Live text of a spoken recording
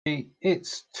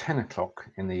It's 10 o'clock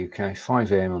in the UK,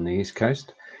 5 a.m. on the East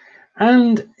Coast,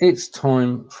 and it's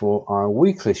time for our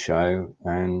weekly show.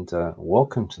 And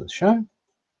welcome to the show.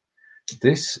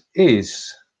 This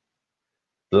is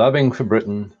Blabbing for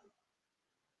Britain,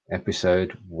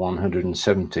 episode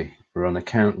 170. We're on a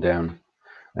countdown,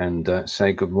 and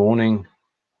say good morning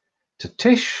to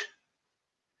Tish.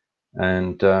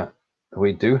 And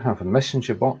we do have a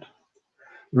messenger bot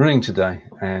running today,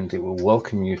 and it will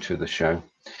welcome you to the show.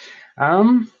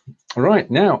 Right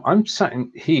now, I'm sat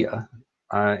here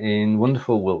in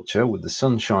wonderful Wiltshire with the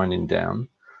sun shining down.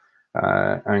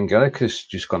 Angelica's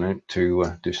just gone out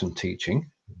to do some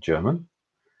teaching German,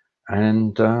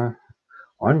 and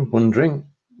I'm wondering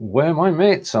where my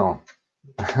mates are.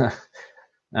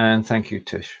 And thank you,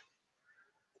 Tish.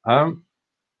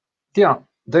 Yeah,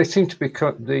 they seem to be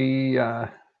I'm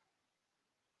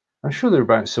sure they're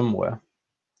about somewhere.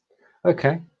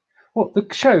 Okay, well, the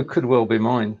show could well be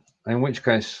mine, in which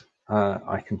case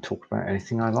I can talk about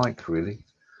anything I like, really.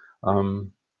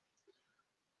 In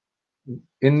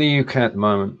the UK at the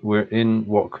moment, we're in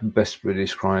what could best be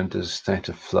described as a state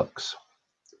of flux.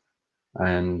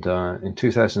 And in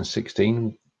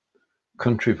 2016,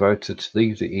 country voted to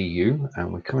leave the EU,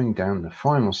 and we're coming down the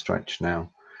final stretch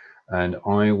now. And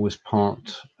I was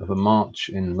part of a march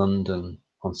in London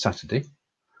on Saturday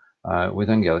with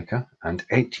Angelica and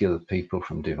 80 other people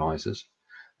from Devisers.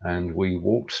 And we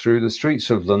walked through the streets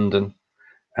of London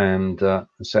and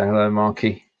say hello,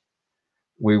 Marky.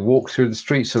 We walked through the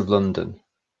streets of London.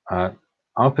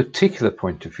 Our particular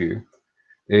point of view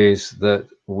is that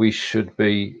we should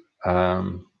be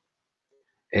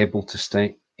able to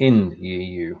stay in the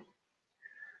EU.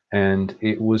 And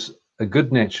it was a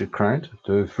good-natured crowd.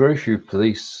 There were very few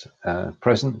police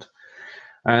present.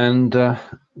 And,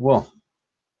 well,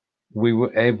 we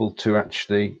were able to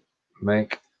actually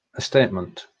make a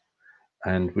statement.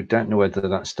 And we don't know whether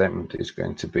that statement is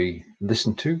going to be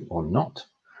listened to or not.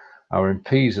 Our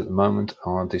MPs at the moment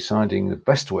are deciding the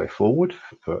best way forward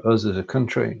for us as a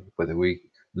country, whether we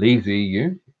leave the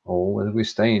EU or whether we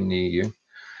stay in the EU.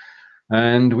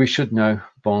 And we should know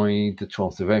by the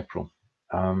 12th of April.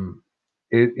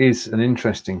 It is an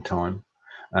interesting time.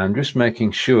 I'm just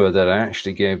making sure that I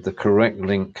actually gave the correct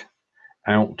link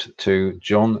out to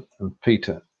John and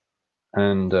Peter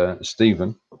and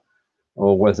Stephen,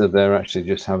 or whether they're actually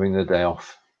just having the day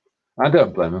off. I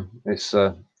don't blame them. It's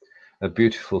a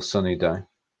beautiful sunny day.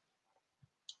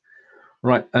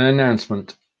 Right, an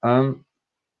announcement.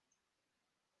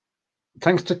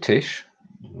 Thanks to Tish.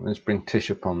 Let's bring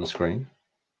Tish up on the screen.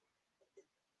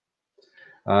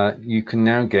 You can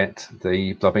now get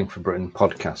the Blabbing for Britain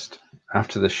podcast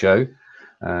after the show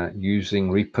using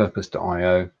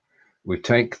repurpose.io. We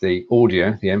take the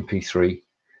audio, the MP3,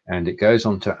 and it goes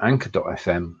onto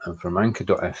anchor.fm, and from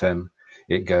anchor.fm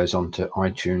it goes onto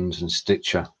iTunes and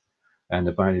Stitcher and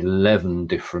about 11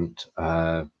 different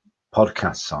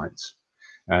podcast sites,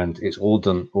 and it's all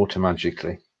done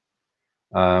automatically.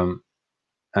 And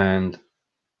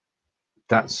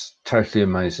that's totally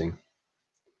amazing.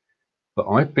 But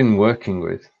I've been working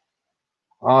with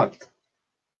art.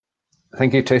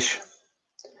 Thank you, Tish.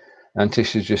 And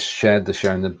Tish has just shared the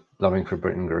show in the Blabbing for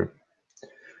Britain group.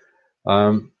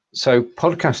 So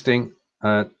podcasting,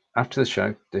 after the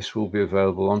show, this will be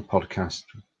available on podcast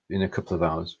in a couple of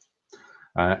hours.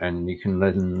 And you can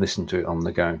listen to it on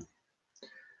the go.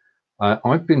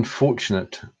 I've been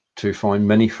fortunate to find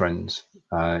many friends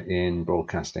in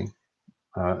broadcasting,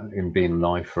 in being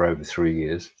live for over 3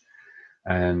 years.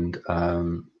 And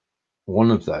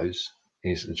one of those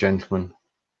is a gentleman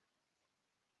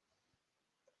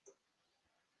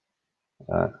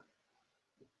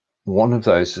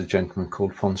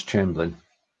called Fons Chamberlain.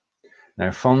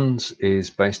 Now, Fons is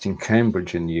based in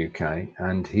Cambridge in the UK,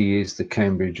 and he is the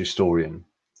Cambridge historian.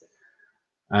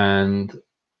 And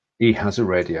he has a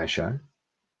radio show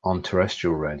on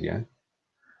terrestrial radio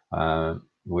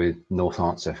with North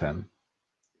Arts FM.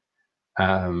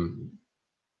 And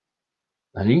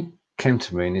he came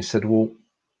to me and he said, well,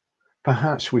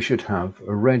 perhaps we should have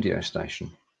a radio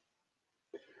station.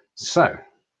 So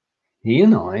he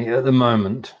and I, at the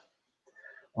moment,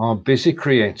 are busy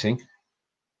creating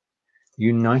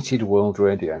United World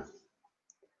Radio.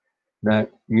 Now,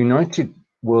 United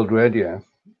World Radio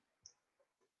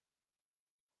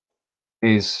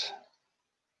is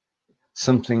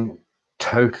something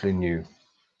totally new.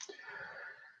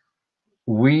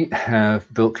 We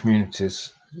have built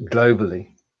communities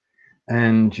globally,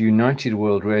 and United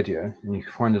World Radio, and you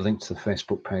can find a link to the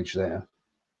Facebook page there,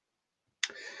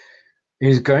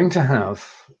 is going to have,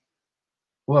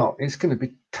 well, it's going to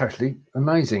be totally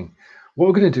amazing. What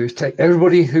we're going to do is take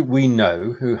everybody who we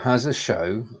know who has a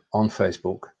show on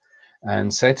Facebook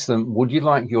and say to them, would you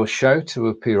like your show to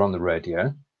appear on the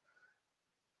radio?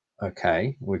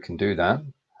 Okay, we can do that.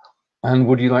 And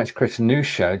would you like to create a new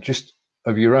show just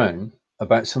of your own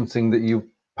about something that you're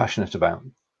passionate about?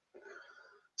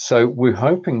 So we're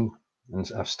hoping, and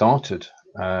have started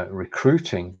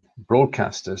recruiting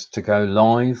broadcasters to go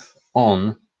live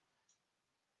on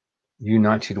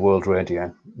United World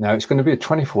Radio. Now it's going to be a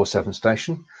 24/7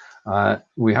 station.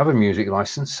 We have a music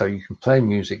license, so you can play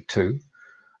music too.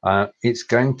 It's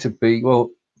going to be, well,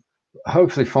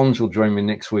 hopefully Fonz will join me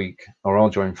next week, or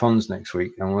I'll join Fonz next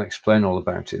week, and we'll explain all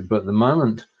about it. But at the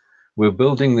moment, we're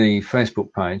building the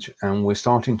Facebook page, and we're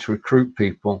starting to recruit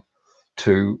people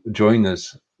to join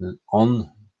us on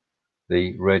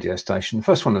the radio station. The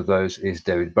first one of those is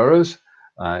David Burrows.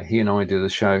 He and I do the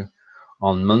show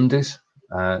on Mondays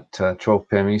at 12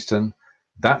 p.m. Eastern.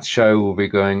 That show will be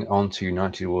going on to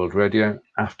United World Radio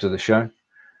after the show.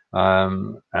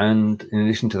 And in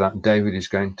addition to that, David is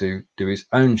going to do his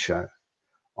own show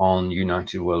on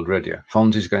United World Radio.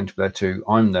 Fonz is going to be there too.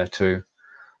 I'm there too.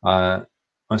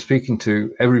 I'm speaking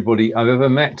to everybody I've ever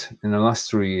met in the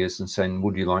last 3 years and saying,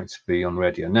 would you like to be on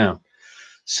radio? Now,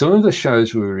 some of the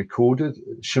shows were recorded,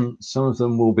 some of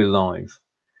them will be live,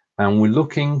 and we're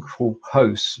looking for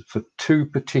hosts for 2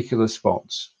 particular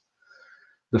spots.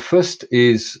 The first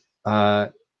is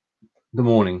the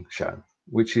morning show,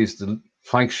 which is the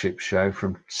flagship show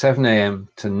from 7 a.m.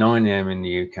 to 9 a.m. in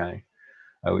the UK,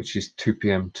 which is 2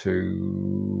 p.m.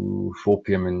 to 4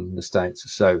 p.m. in the States.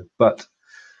 So, but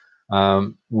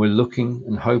we're looking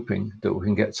and hoping that we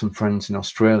can get some friends in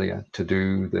Australia to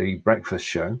do the breakfast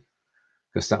show,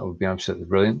 because that would be absolutely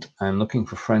brilliant. And looking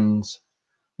for friends,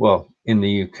 well, in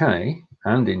the UK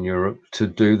and in Europe to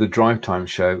do the drive time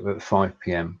show at 5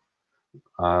 p.m.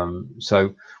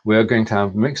 So we are going to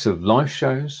have a mix of live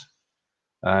shows,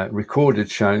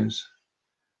 recorded shows.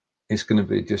 It's going to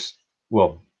be just,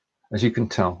 well, as you can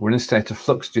tell, we're in a state of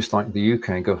flux, just like the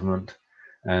UK government.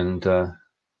 And,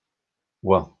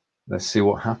 well, let's see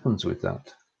what happens with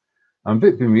that. I'm a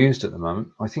bit bemused at the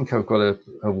moment. I think I've got a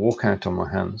walkout on my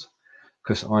hands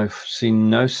because I've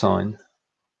seen no sign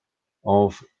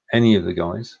of any of the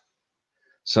guys.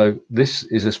 So this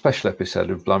is a special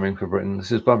episode of Blabbing for Britain.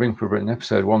 This is Blabbing for Britain,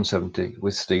 episode 170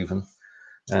 with Stephen.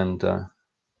 And I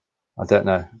don't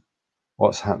know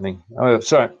what's happening. Oh,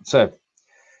 sorry. So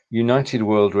United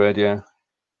World Radio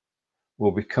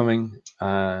will be coming,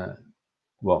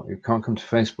 well, you can't come to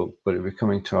Facebook, but it'll be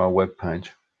coming to our webpage.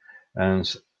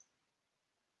 And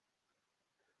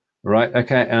right,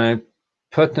 okay,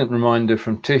 pertinent reminder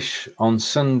from Tish, on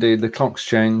Sunday the clocks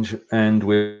change and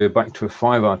we're back to a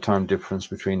 5-hour time difference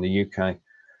between the UK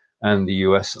and the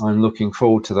US. I'm looking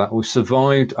forward to that. We've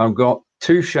survived. I've got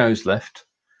 2 shows left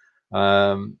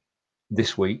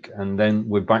this week, and then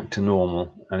we're back to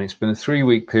normal. And it's been a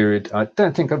 3-week period. I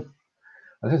don't think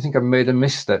I've made a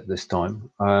misstep this time,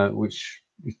 which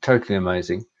is totally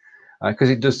amazing, because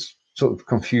it does sort of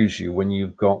confuse you when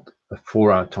you've got a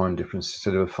 4-hour time difference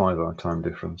instead of a 5-hour time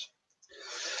difference.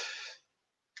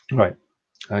 Right.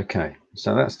 Okay.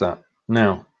 So that's that.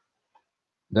 Now,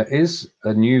 there is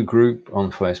a new group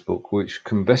on Facebook which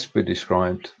can best be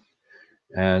described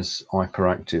as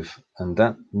hyperactive, and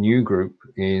that new group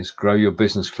is Grow Your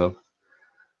Business Club,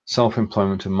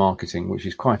 Self-Employment and Marketing, which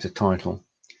is quite a title.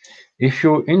 If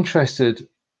you're interested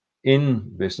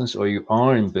in business, or you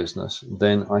are in business,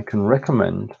 then I can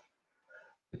recommend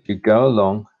that you go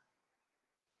along.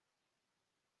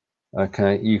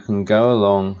 Okay, you can go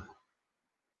along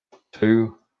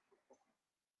to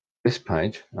this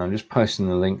page. I'm just posting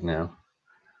the link now,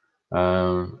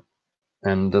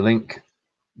 and the link,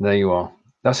 there you are.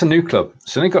 That's a new club.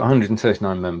 It's only got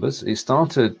 139 members. It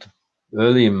started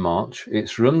early in March.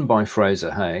 It's run by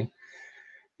Fraser Hay.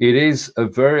 It is a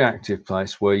very active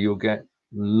place where you'll get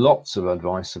lots of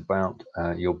advice about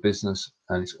your business,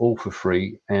 and it's all for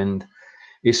free. And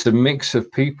it's a mix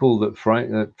of people that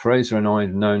Fraser and I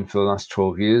have known for the last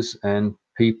 12 years and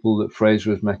people that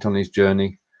Fraser has met on his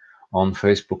journey on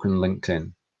Facebook and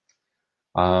LinkedIn.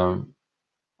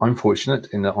 I'm fortunate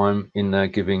in that I'm in there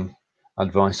giving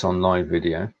advice on live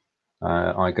video.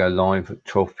 I go live at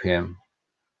 12 p.m.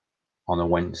 on a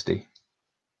Wednesday.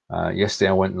 Yesterday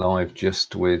I went live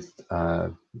just with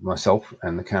myself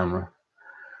and the camera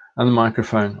and the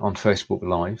microphone on Facebook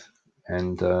Live,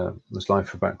 and was live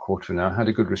for about a quarter of an hour. Had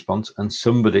a good response, and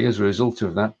somebody, as a result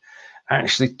of that,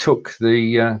 actually took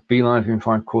the Be Live in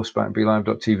 5 course back,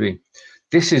 BeLive.tv.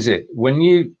 This is it.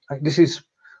 This is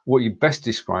what you best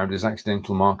described as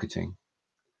accidental marketing.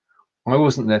 I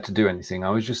wasn't there to do anything. I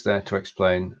was just there to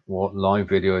explain what live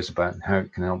video is about and how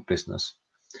it can help business.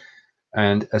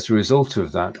 And as a result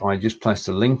of that, I just placed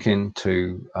a link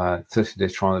into 30-day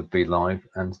trial of Be Live,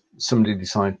 and somebody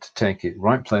decided to take it.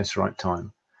 Right place, right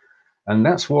time. And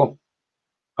that's what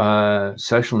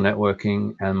social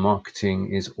networking and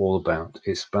marketing is all about.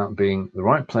 It's about being the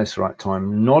right place, right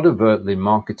time, not overtly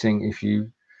marketing. If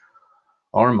you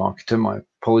are a marketer, my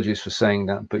apologies for saying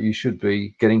that, but you should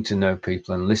be getting to know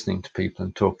people and listening to people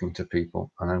and talking to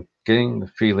people. And I'm getting the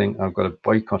feeling I've got a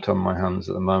boycott on my hands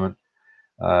at the moment,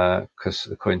 because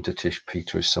according to Tish,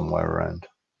 Peter is somewhere around.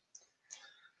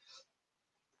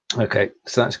 Okay,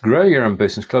 so that's Grow Your Own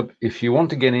Business Club. If you want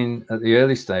to get in at the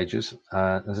early stages,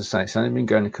 as I say, it's only been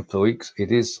going a couple of weeks.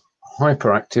 It is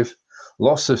hyperactive,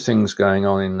 lots of things going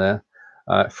on in there.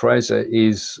 Fraser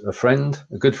is a friend,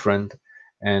 a good friend,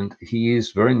 and he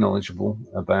is very knowledgeable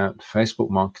about Facebook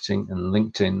marketing and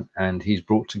LinkedIn, and he's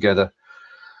brought together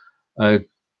a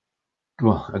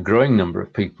growing number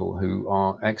of people who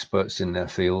are experts in their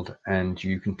field, and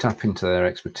you can tap into their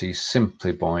expertise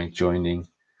simply by joining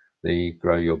the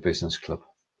Grow Your Business Club.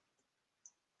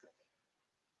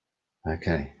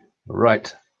 Okay,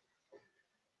 right.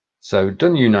 So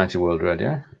done United World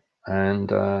Radio,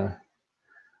 and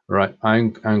right,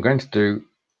 I'm going to do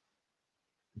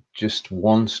just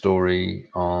one story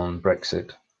on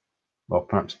Brexit, or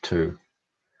perhaps two.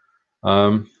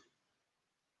 Our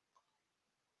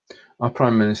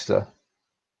Prime Minister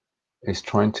is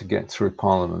trying to get through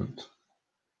Parliament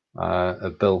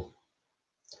a bill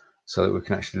so that we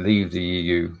can actually leave the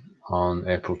EU on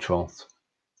April 12th.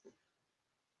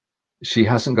 She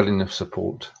hasn't got enough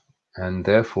support, and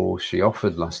therefore she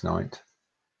offered last night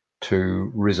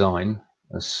to resign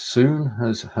as soon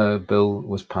as her bill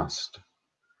was passed.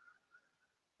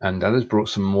 And that has brought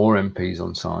some more MPs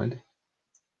on side.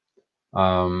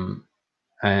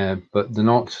 But they're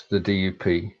not the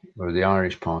DUP or the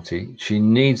Irish Party. She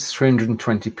needs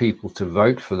 320 people to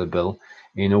vote for the bill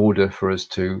in order for us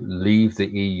to leave the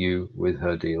EU with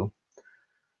her deal.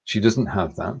 She doesn't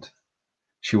have that.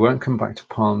 She won't come back to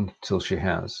Parliament till she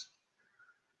has.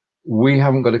 We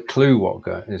haven't got a clue what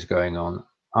is going on.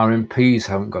 Our MPs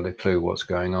haven't got a clue what's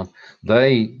going on.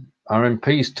 Our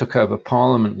MPs took over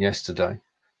Parliament yesterday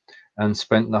and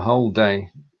spent the whole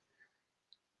day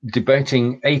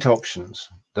debating 8 options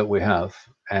that we have,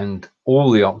 and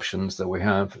all the options that we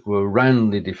have were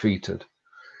roundly defeated.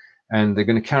 And they're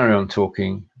going to carry on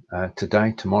talking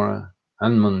today, tomorrow,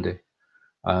 and Monday.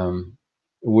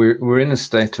 We're in a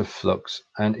state of flux,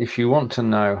 and if you want to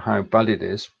know how bad it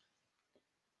is,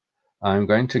 I'm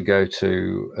going to go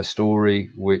to a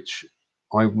story which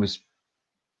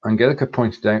Angelica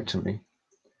pointed out to me.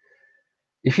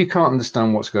 If you can't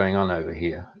understand what's going on over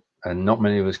here, and not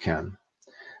many of us can,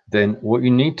 then what you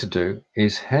need to do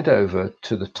is head over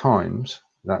to the Times,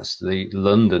 that's the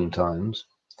London Times,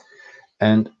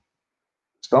 and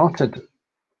started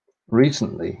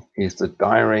recently is the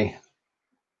diary,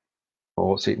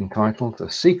 or what's it entitled?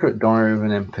 The Secret Diary of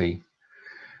an MP.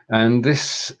 And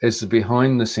this is the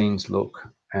behind the scenes look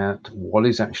at what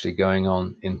is actually going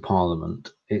on in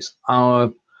Parliament. It's our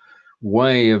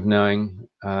way of knowing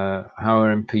how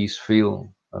our MPs feel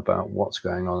about what's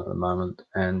going on at the moment.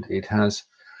 And it has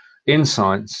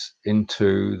insights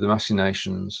into the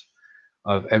machinations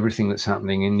of everything that's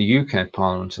happening in the UK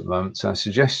Parliament at the moment. So I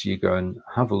suggest you go and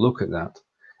have a look at that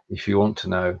if you want to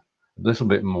know a little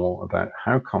bit more about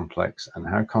how complex and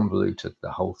how convoluted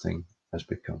the whole thing has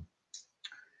become.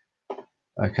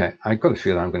 Okay, I've got a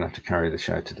feeling I'm going to have to carry the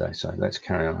show today, so let's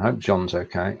carry on. I hope John's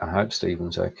okay. I hope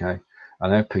Stephen's okay. I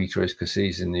know Peter is because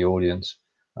he's in the audience.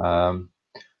 Right,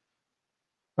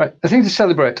 I think to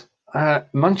celebrate,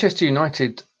 Manchester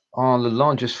United are the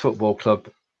largest football club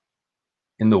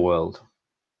in the world.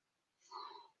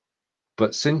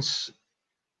 But since,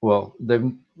 well,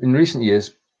 they've in recent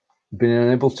years been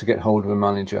unable to get hold of a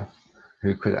manager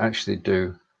who could actually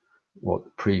do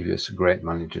what previous great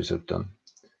managers have done.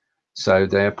 So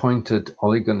they appointed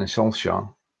Ole Gunnar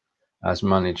Solskjaer as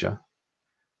manager,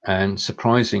 and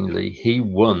surprisingly, he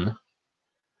won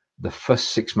the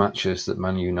first 6 matches that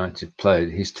Man United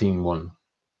played. His team won.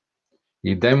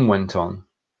 He then went on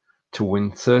to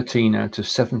win 13 out of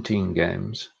 17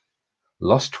 games,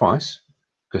 lost twice,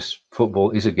 because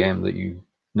football is a game that you're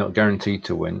not guaranteed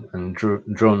to win, and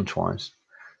drawn twice.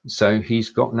 So he's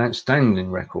got an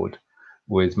outstanding record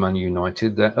with Man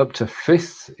United. They're up to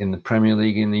 5th in the Premier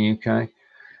League in the UK,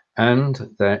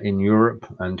 and they're in Europe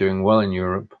and doing well in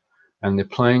Europe, and they're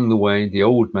playing the way the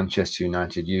old Manchester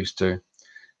United used to,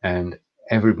 and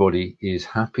everybody is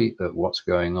happy at what's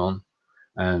going on.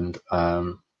 And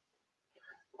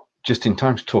just in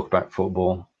time to talk about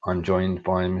football, I'm joined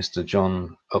by Mr.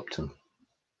 John Upton.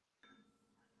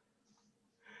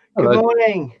 Good Hello.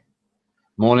 morning.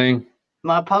 Morning.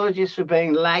 My apologies for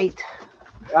being late.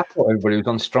 I thought everybody was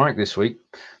on strike this week.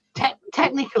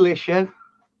 Technical issue.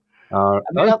 I've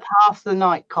been up half the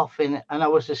night coughing and I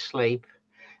was asleep.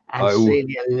 And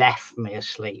Celia left me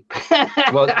asleep.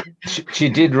 Well, she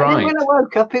did right. And when I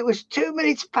woke up, it was 3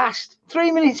 minutes past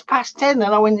 10,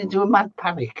 and I went into a mad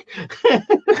panic.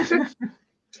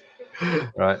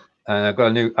 Right. And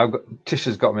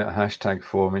Tisha's got me a hashtag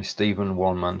for me, Stephen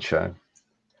One Man Show.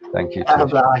 Thank you, Tish. Oh,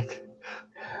 right.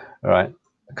 All right.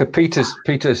 Because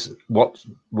Peter's what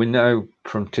we know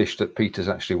from Tish that Peter's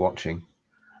actually watching.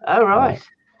 Oh, right.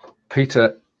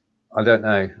 Peter, I don't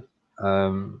know.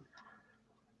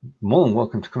 More than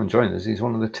welcome to come and join us. He's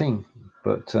one of the team,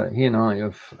 but he and I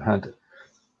have had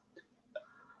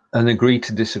an agree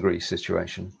to disagree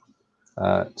situation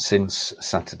since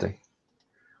Saturday,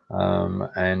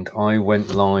 and I went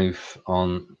live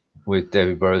with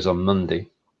David Burrows on Monday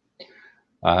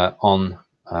on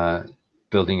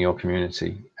building your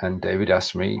community, and David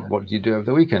asked me, "What did you do over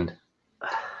the weekend?"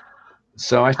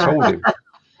 So I told him.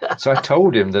 So I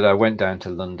told him that I went down to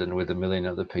London with 1 million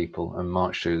other people and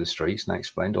marched through the streets, and I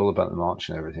explained all about the march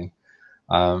and everything.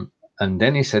 And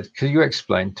then he said, "Could you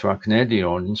explain to our Canadian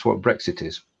audience what Brexit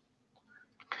is?"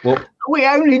 Well, we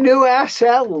only knew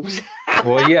ourselves.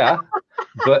 Well, yeah,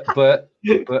 but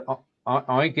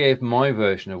I gave my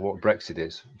version of what Brexit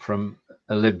is from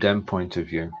a Lib Dem point of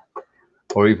view,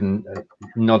 or even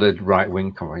not a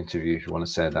right-wing point of view, if you want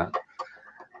to say that.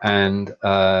 And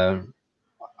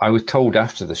I was told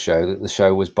after the show that the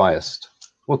show was biased.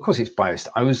 Well, of course it's biased.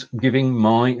 I was giving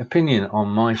my opinion on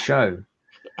my show.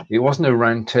 It wasn't a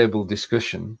round table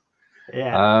discussion.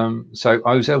 Yeah. So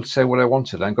I was able to say what I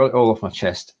wanted. I got it all off my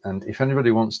chest. And if anybody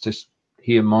wants to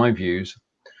hear my views,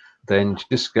 then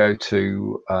just go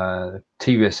to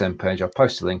TVSM page. I'll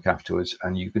post a link afterwards,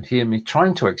 and you can hear me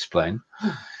trying to explain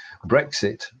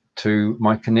Brexit to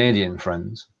my Canadian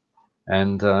friends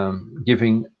and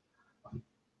giving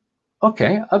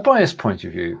a biased point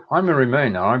of view. I'm a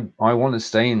Remainer. I want to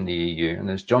stay in the EU,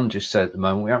 and as John just said, at the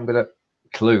moment we haven't got a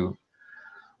clue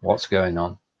what's going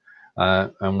on,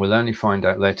 and we'll only find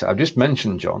out later. I've just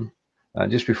mentioned, John,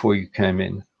 just before you came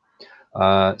in,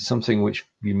 something which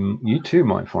you too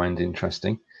might find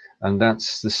interesting, and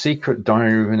that's the secret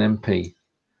diary of an MP.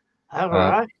 All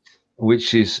right.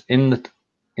 Which is in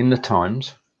the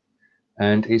Times,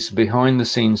 and it's behind the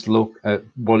scenes look at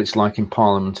what it's like in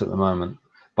Parliament at the moment,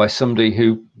 by somebody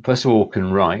who, first of all, can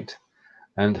write,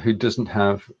 and who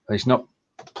he's not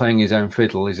playing his own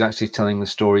fiddle. He's actually telling the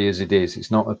story as it is. It's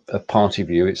not a party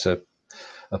view, it's a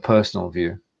personal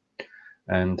view.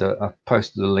 And I've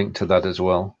posted a link to that as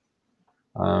well.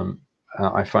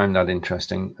 I found that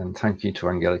interesting, and thank you to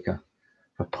Angelica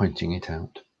for pointing it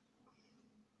out.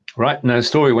 Right, now the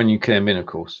story when you came in, of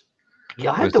course.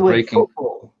 Yeah, I heard the word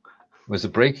football. Was a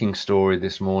breaking story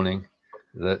this morning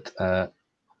that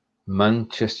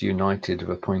Manchester United have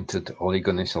appointed Ole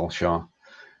Gunnar Solskjaer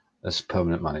as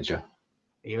permanent manager.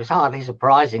 It was hardly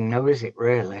surprising, no, is it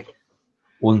really?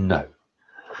 Well, no.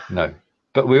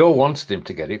 But we all wanted him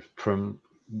to get it from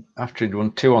after he'd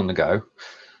won 2 on the go,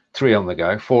 3 on the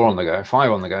go, 4 on the go,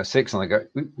 5 on the go, 6 on the go.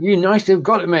 United have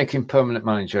got to make him permanent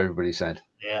manager, everybody said.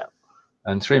 Yeah.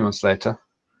 And 3 months later,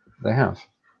 they have.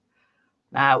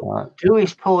 Now, do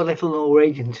his poor little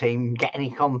Norwegian team get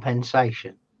any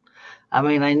compensation? I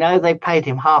mean, I know they paid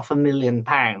him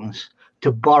 £500,000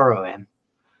 to borrow him,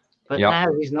 but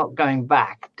now he's not going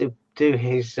back. Do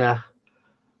his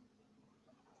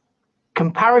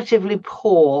comparatively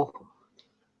poor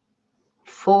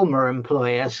former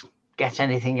employers get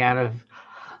anything out of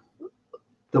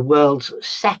the world's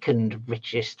second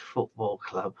richest football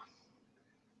club?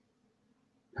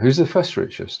 Who's the first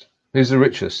richest? Who's the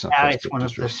richest? Now it's one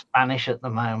of the Spanish at the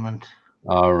moment.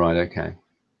 Oh, right. Okay.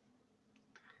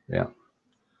 Yeah.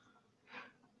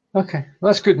 Okay.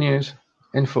 Well, that's good news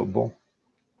in football.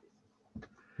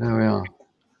 There we are.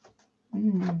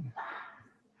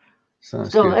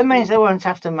 So it means they won't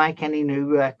have to make any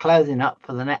new clothing up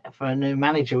for a new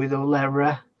manager with all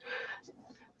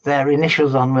their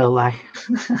initials on, will they?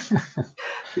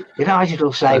 United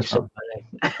will save somebody.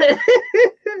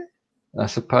 I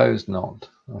suppose not.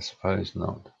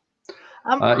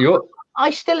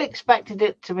 I still expected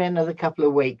it to be another couple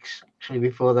of weeks actually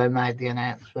before they made the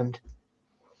announcement,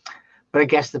 but I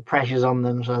guess the pressure's on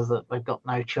them so that they've got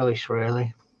no choice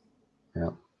really.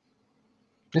 Yeah.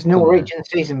 Norwegian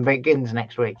season begins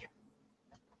next week.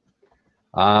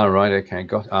 Right. Okay.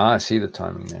 I see the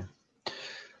timing there.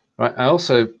 Right. I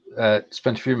also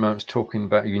spent a few moments talking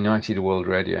about United World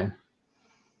Radio,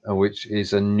 which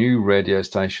is a new radio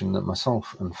station that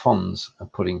myself and Fonz are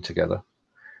putting together.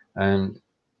 And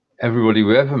everybody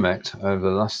we ever met over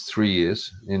the last 3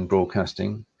 years in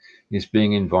broadcasting is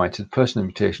being invited. Personal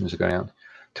invitations are going out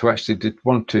to actually do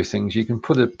one or two things. You can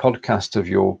put a podcast of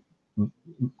your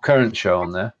current show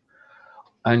on there,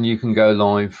 and you can go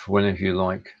live whenever you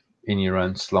like in your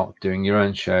own slot, doing your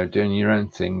own show, doing your own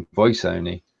thing, voice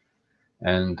only.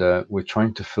 And we're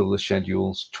trying to fill the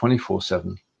schedules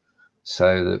 24/7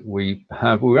 so that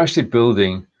we're actually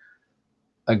building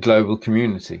a global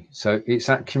community. So it's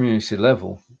at community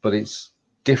level, but it's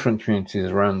different communities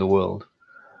around the world.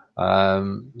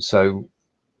 So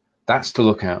that's to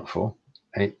look out for.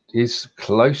 It is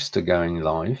close to going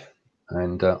live,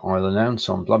 and I'll announce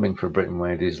on Blubbing for Britain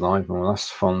when it is live, and we'll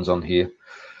ask Fonz on here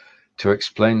to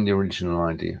explain the original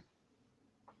idea.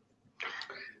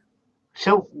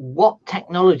 So what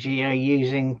technology are you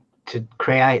using to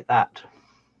create that?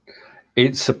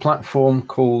 It's a platform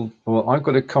called, well, I've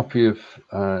got a copy of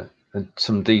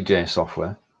some DJ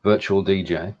software, Virtual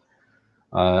DJ.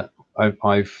 I've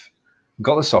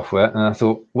got the software, and I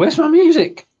thought, where's my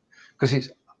music? Because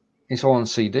it's all on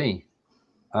CD.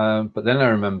 But then I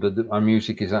remembered that my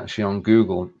music is actually on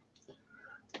Google.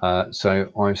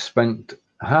 So I've spent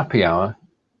a happy hour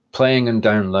playing and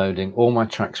downloading all my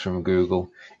tracks from Google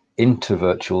into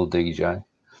Virtual DJ.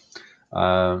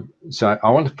 So I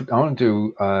want to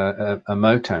do a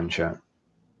Motown show.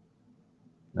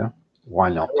 Yeah, why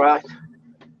not? Right.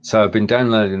 So I've been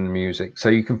downloading the music. So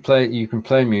you can play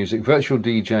music. Virtual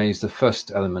DJ is the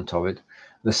first element of it.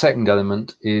 The second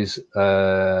element is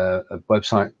a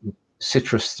website.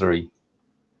 Citrus 3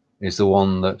 is the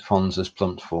one that Fonz has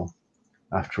plumped for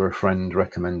after a friend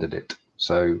recommended it.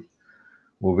 So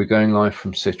we'll be going live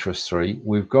from Citrus 3.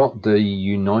 We've got the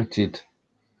United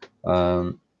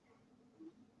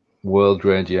World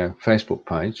Radio Facebook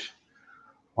page.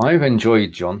 I've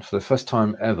enjoyed, John, for the first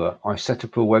time ever, I set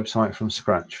up a website from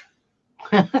scratch.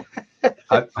 I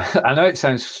know it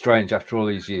sounds strange after all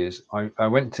these years. I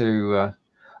went to,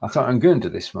 I thought, I'm going to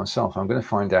do this myself. I'm going to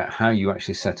find out how you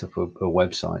actually set up a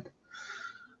website.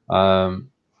 And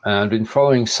I've been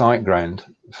following SiteGround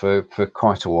for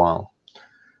quite a while,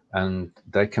 and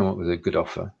they came up with a good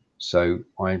offer. So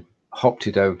I hopped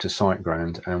it over to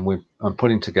SiteGround, and I'm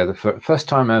putting together, for first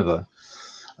time ever,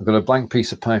 I've got a blank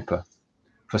piece of paper,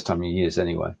 first time in years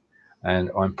anyway, and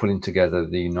I'm putting together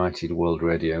the United World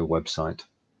Radio website.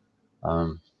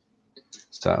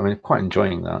 So I mean, quite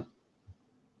enjoying that.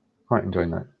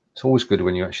 It's always good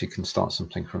when you actually can start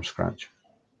something from scratch.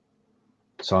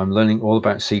 So I'm learning all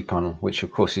about cPanel, which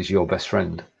of course is your best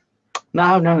friend.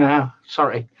 No.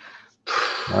 Sorry.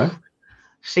 No?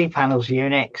 cPanel's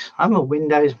Unix. I'm a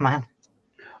Windows man.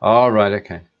 Oh, right.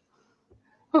 Okay.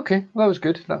 Okay. Well, that was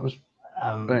good. That was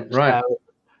right. So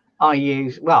I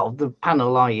use, well, the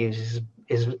panel I use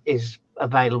is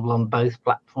available on both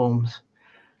platforms.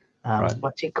 Right.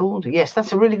 What's it called? Yes,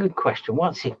 that's a really good question.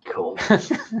 What's it called?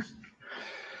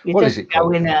 What is it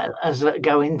called?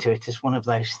 Go into it as one of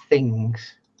those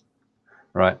things.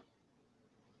 Right.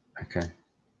 Okay.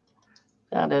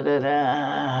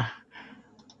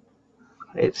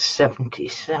 It's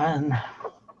 77.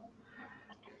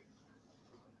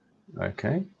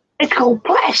 Okay. It's called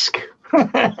Plesk.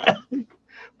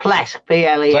 Plesk,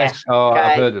 P-L-E-S. Oh,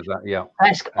 I've heard of that. Yeah.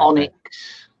 Plesk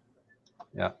Onyx.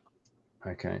 Yeah.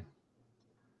 Okay.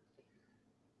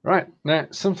 Right. Now,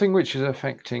 something which is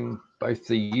affecting both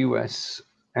the US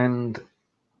and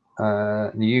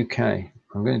the UK.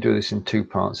 I'm going to do this in two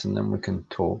parts, and then we can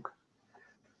talk.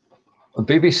 A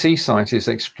BBC site is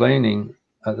explaining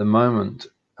at the moment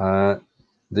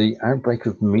the outbreak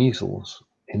of measles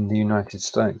in the United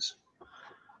States.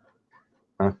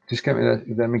 Just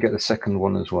let me get the second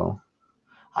one as well.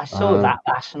 I saw that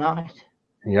last night.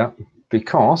 Yeah,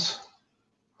 because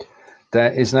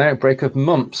there is an outbreak of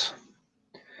mumps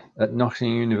at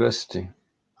Nottingham University.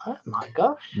 Oh my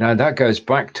gosh! Now that goes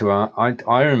back to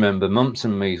I remember mumps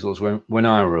and measles when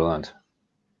I was a lad,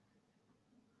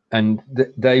 and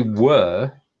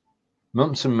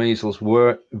mumps and measles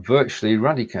were virtually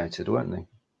eradicated, weren't they?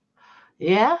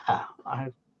 Yeah,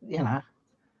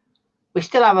 we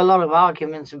still have a lot of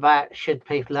arguments about should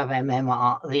people have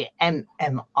the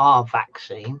MMR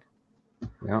vaccine.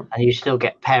 Yeah, and you still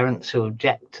get parents who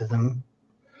object to them.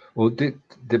 Well,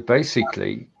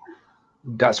 basically,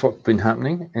 that's what's been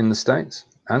happening in the States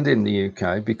and in the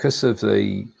UK because of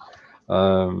the.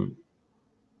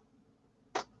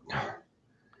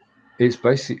 It's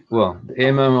basically, the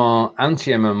MMR,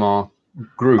 anti-MMR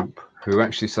group who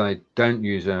actually say don't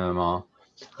use MMR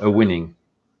are winning.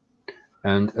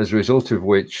 And as a result of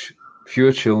which,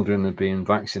 fewer children are being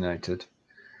vaccinated.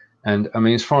 And I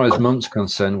mean, as far as mumps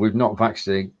concerned, we've not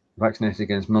vaccinated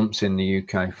against mumps in the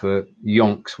UK for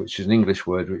yonks, which is an English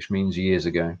word which means years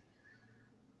ago.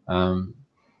 And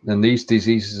these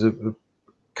diseases are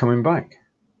coming back.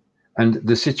 And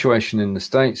the situation in the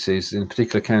States is, in a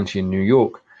particular county in New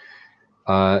York,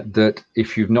 that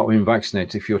if you've not been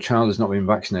vaccinated, if your child has not been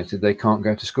vaccinated, they can't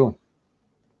go to school.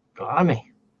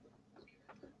 Blimey.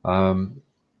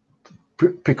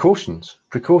 Precautions,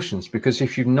 because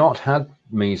if you've not had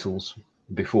measles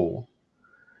before,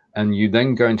 and you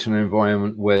then go into an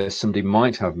environment where somebody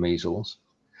might have measles,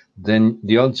 then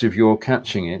the odds of your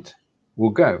catching it will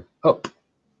go up.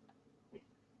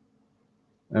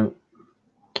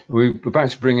 We're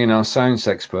about to bring in our science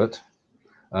expert,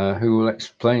 who will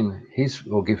explain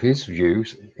or give his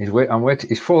views.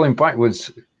 He's falling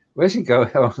backwards. Where's he going?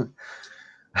 Fell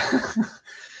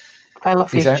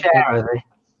off his chair, is he?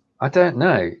 I don't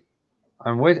know.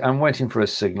 I'm waiting for a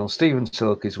signal. Stephen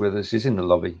Silk is with us. He's in the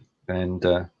lobby, and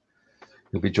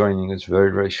he'll be joining us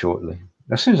very, very shortly,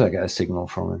 as soon as I get a signal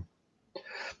from him.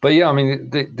 But yeah, I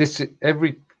mean,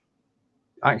 every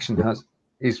action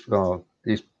is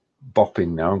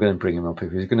bopping now. I'm going to bring him up.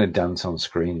 If he's going to dance on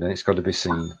screen, then it's got to be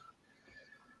seen.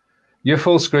 You're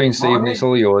full screen, Stephen. Morning. It's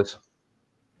all yours.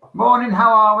 Morning.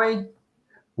 How are we?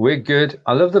 We're good.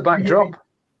 I love the backdrop.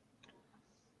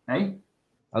 Hey.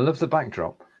 I love the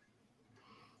backdrop.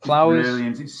 Flowers.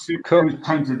 Brilliant. It's super. Who's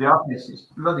painted the office? It's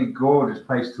a bloody gorgeous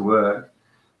place to work.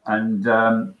 And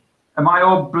am I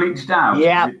all bleached out?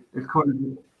 Yeah.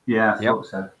 Yeah, I thought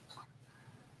so.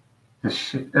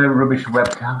 The rubbish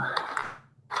webcam.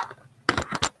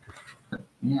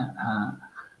 Yeah.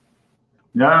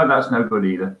 No, that's no good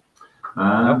either.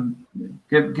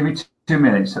 Give me 2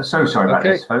 minutes. So sorry about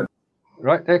this, folks.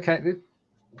 Right. Okay.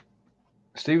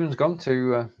 Stephen's gone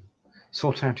to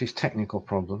sort out his technical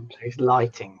problems. His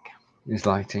lighting,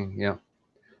 yeah.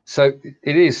 So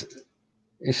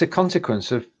it's a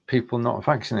consequence of people not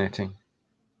vaccinating.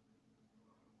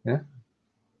 Yeah.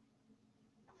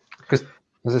 Because,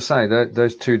 as I say,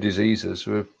 those two diseases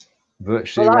were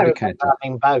virtually eradicated. I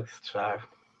having both, so.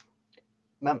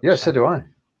 Yeah, so do I.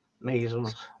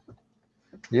 Measles.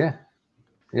 Yeah.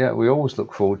 Yeah, we always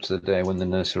look forward to the day when the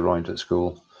nurse arrived at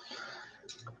school.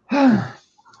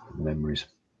 Memories.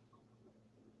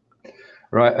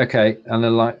 Right, okay, and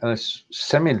a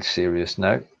semi-serious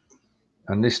note,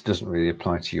 and this doesn't really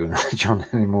apply to you, John,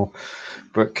 anymore,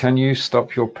 but can you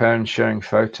stop your parents sharing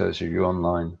photos of you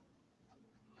online?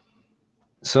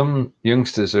 Some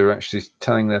youngsters are actually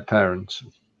telling their parents,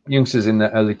 youngsters in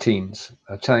their early teens,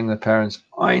 are telling their parents,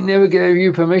 I never gave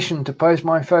you permission to post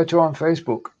my photo on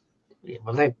Facebook. Yeah,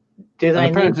 well, do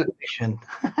they need permission?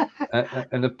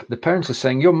 And the parents are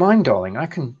saying, you're mine, darling, I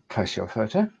can post your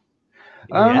photo.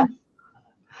 Yeah.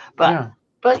 But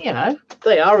you know,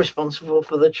 they are responsible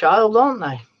for the child, aren't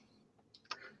they?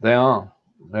 They are,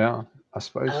 I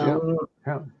suppose.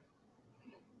 Yeah.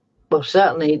 Well,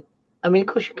 certainly. I mean, of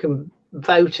course, you can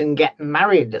vote and get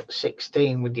married at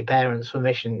 16 with your parents'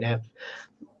 permission. You know,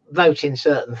 vote in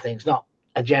certain things, not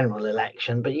a general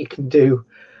election, but you can do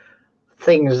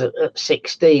things at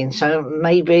 16. So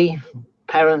maybe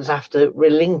parents have to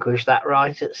relinquish that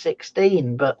right at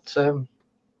 16. But who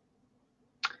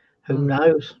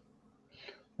knows?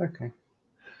 Okay.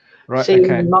 Right. See,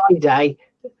 in my day,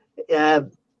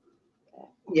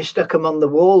 you stuck them on the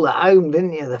wall at home,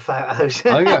 didn't you? The photos.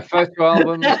 Oh yeah, photo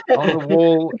albums on the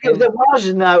wall. Because there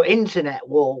was no internet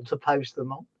wall to post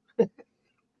them on. There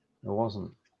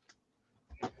wasn't.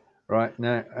 Right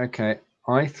now, okay.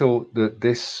 I thought that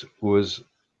this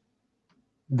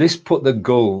put the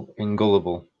gull in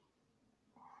gullible,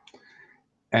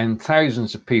 and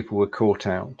thousands of people were caught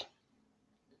out.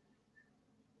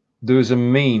 There was a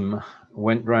meme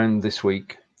went round this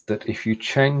week that if you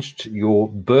changed your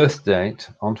birth date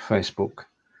on Facebook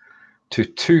to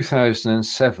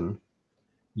 2007,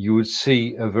 you would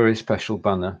see a very special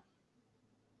banner,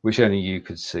 which only you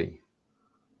could see.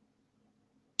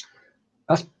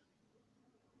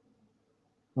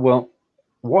 Well,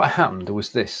 what happened was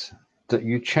this, that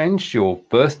you changed your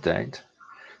birth date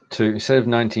to, instead of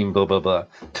 19 blah, blah, blah,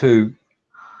 to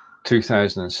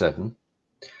 2007.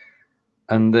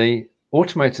 And the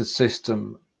automated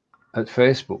system at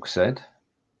Facebook said,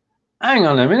 hang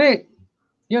on a minute,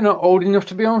 you're not old enough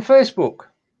to be on Facebook.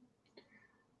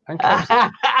 And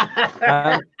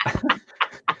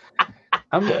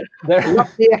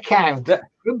Lock the account.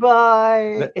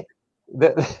 Goodbye.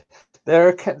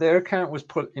 Their account was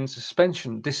put in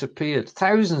suspension, disappeared.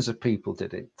 Thousands of people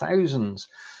did it, thousands.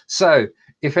 So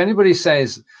if anybody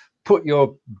says, put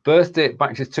your birth date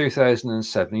back to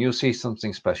 2007, you'll see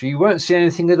something special. You won't see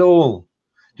anything at all.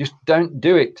 Just don't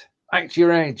do it. Act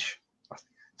your age. I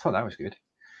thought that was good.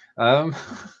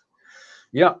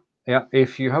 Yeah.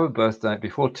 If you have a birthday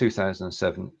before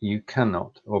 2007, you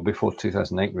cannot, or before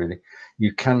 2008, really,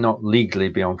 you cannot legally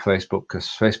be on Facebook because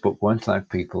Facebook won't allow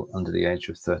people under the age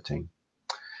of 13.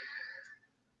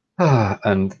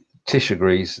 And Tish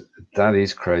agrees. That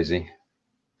is crazy.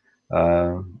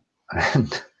 And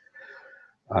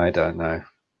I don't know.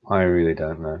 I really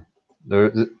don't know.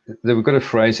 We've got a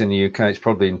phrase in the UK. It's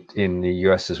probably in the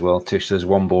US as well. Tish, there's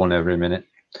one born every minute.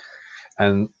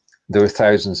 And there were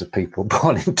thousands of people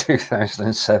born in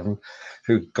 2007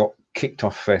 who got kicked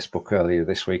off Facebook earlier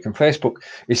this week. And Facebook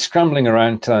is scrambling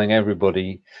around telling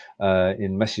everybody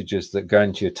in messages that go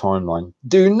into your timeline,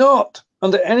 do not,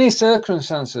 under any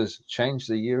circumstances, change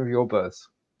the year of your birth.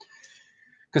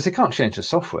 Because they can't change the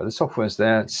software. The software's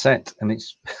there, it's set, and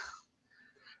it's...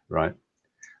 Right.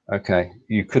 Okay.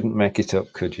 You couldn't make it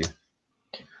up, could you?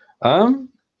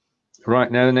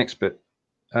 Right, now the next bit.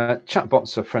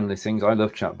 Chatbots are friendly things. I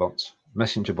love chatbots.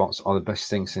 Messenger bots are the best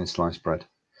thing since sliced bread.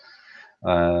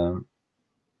 And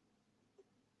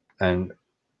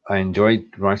I enjoyed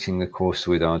writing the course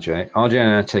with RJ. RJ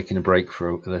and I are taking a break for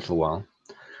a little while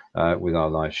with our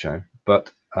live show.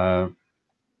 But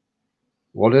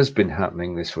what has been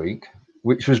happening this week,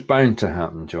 which was bound to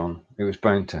happen, John, it was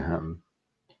bound to happen,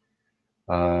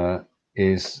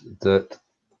 is that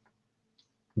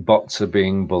bots are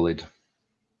being bullied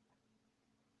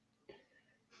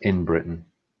in Britain.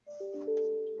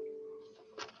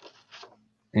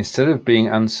 Instead of being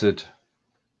answered,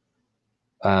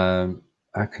 how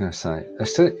can I say?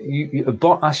 A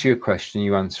bot asks you a question,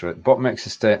 you answer it. Bot makes a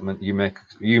statement, you make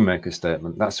a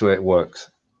statement. That's the way it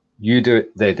works. You do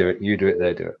it, they do it. You do it,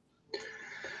 they do it.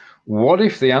 What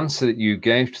if the answer that you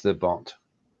gave to the bot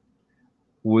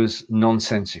was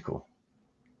nonsensical?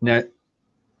 Now,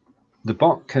 the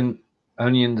bot can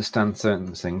only understand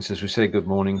certain things. As we say good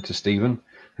morning to Stephen,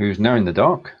 who's now in the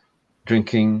dark,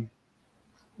 drinking.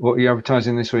 What are you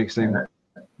advertising this week, Stephen?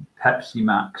 Pepsi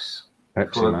Max.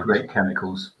 Full of great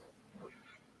chemicals.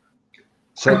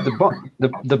 So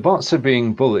the bots are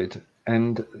being bullied,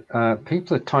 and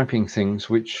people are typing things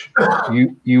which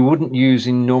you wouldn't use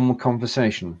in normal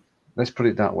conversation. Let's put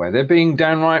it that way. They're being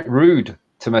downright rude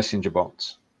to messenger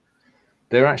bots.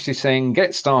 They're actually saying,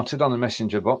 get started on a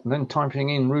messenger bot, and then typing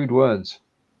in rude words.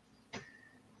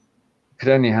 Could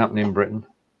only happen in Britain.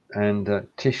 And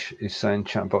Tish is saying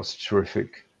chatbots are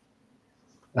terrific.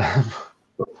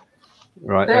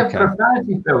 Right, they have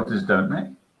profanity filters, don't they?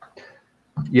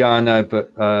 Yeah, I know,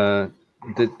 but I'm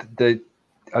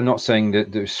not saying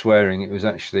that they're swearing. It was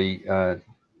actually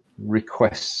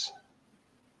requests,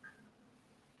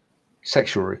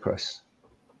 sexual requests,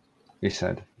 he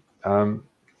said.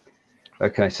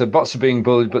 Okay, so bots are being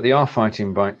bullied, but they are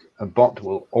fighting back. A bot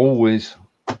will always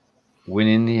win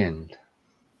in the end.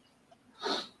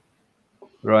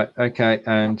 Right, okay,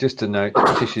 and just a note,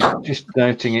 just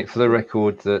noting it for the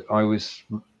record that I was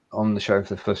on the show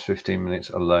for the first 15 minutes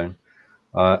alone.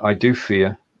 I do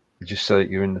fear, just so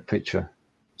that you're in the picture,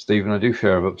 Stephen, I do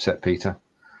fear I've upset Peter.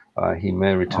 He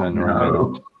may return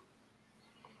around.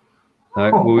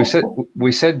 Well,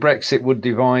 we said Brexit would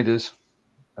divide us,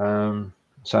 so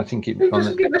I think it... He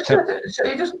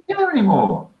doesn't care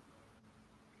anymore.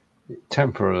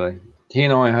 Temporarily. He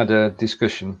and I had a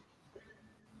discussion.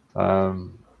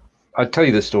 I'll tell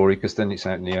you the story because then it's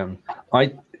out in the open.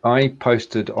 I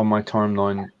posted on my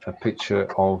timeline a picture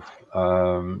of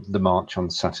the march on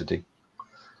Saturday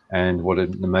and what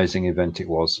an amazing event it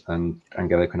was, and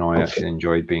Angelica and I actually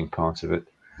enjoyed being part of it.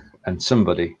 And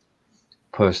somebody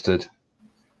posted,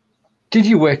 did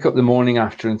you wake up the morning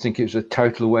after and think it was a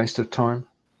total waste of time?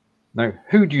 Now,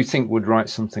 who do you think would write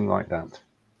something like that?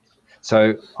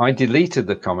 So I deleted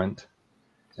the comment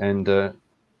and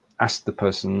asked the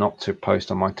person not to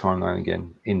post on my timeline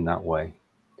again in that way.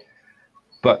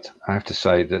 But I have to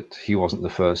say that he wasn't the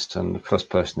first, and the first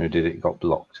person who did it got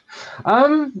blocked.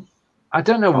 I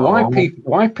don't know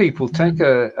why people take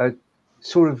a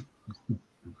sort of...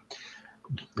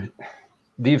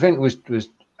 The event was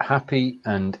happy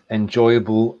and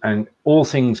enjoyable and all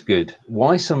things good.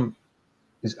 Why some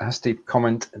has to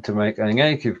comment to make a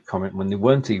negative comment when they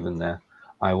weren't even there?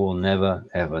 I will never,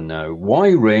 ever know.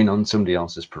 Why rain on somebody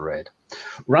else's parade?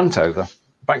 Rant over.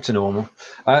 Back to normal.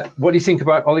 What do you think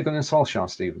about Ole Gunnar Solskjaer,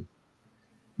 Stephen?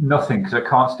 Nothing, because I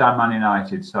can't stand Man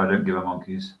United, so I don't give a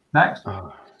monkeys. Next.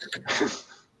 Oh.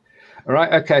 All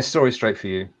right, okay, story straight for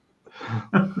you.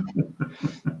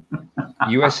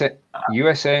 US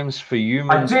aims for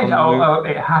humans. I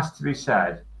did, it has to be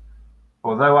said,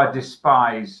 although I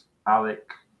despise Alex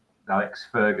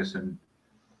Ferguson,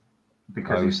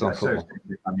 because he's associated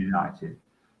with Man United.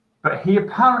 But he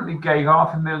apparently gave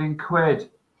 £500,000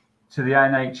 to the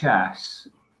NHS.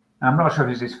 And I'm not sure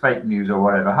if this is fake news or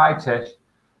whatever. Hi, Tish.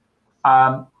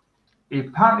 He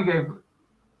apparently gave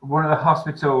one of the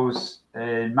hospitals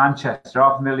in Manchester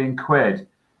 £500,000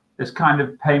 as kind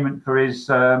of payment for his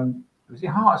was it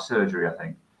heart surgery, I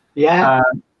think. Yeah.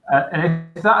 And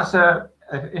if that's a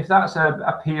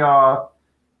PR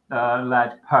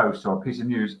led post or a piece of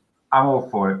news, I'm all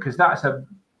for it, because that's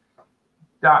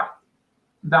I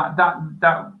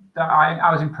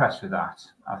was impressed with that.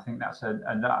 I think that's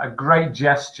a great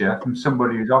gesture from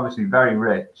somebody who's obviously very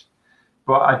rich.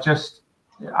 But I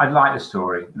like the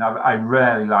story, and I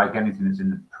rarely like anything that's in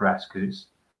the press, because it's,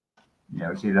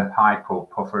 it's either hype or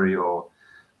puffery or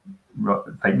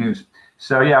fake news.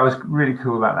 So yeah, I was really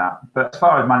cool about that. But as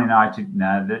far as Man United,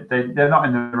 no, they're not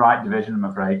in the right division, I'm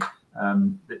afraid.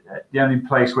 The only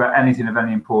place where anything of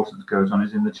any importance goes on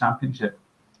is in the Championship.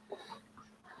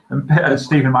 And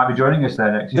Stephen might be joining us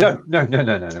there next year. No.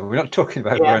 We're not talking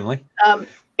about Burnley.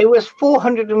 It was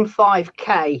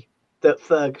 405k that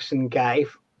Ferguson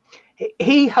gave.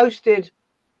 He hosted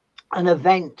an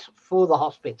event for the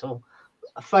hospital,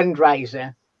 a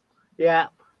fundraiser,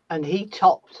 and he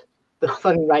topped the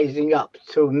fundraising up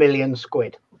to £1 million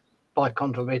by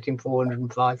contributing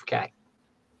 405k.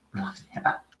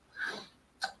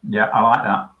 Yeah, I like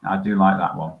that. I do like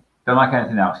that one. Don't like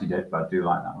anything else he did, but I do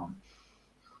like that one.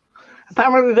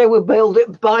 Apparently, they were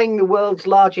buying the world's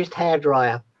largest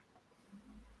hairdryer.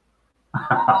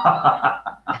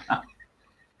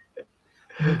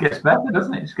 It gets better,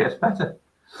 doesn't it? It gets better.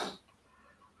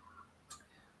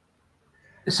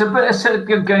 So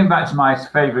going back to my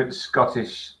favourite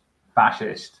Scottish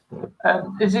fascist,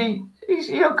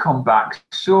 he'll come back,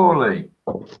 surely.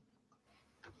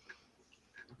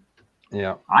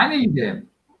 Yeah. I need him.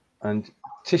 And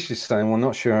Tish is saying, well,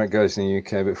 not sure how it goes in the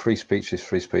UK, but free speech is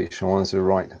free speech, and one has the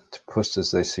right to post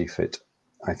as they see fit.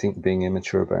 I think being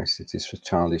immature about it is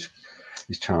childish.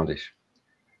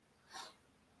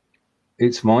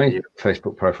 It's my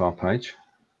Facebook profile page.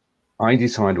 I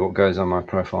decide what goes on my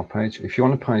profile page. If you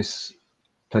want to place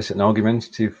an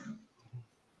argumentative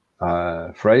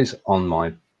phrase on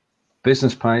my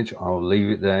business page, I'll leave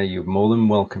it there. You're more than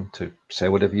welcome to say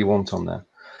whatever you want on there.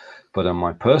 But on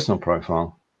my personal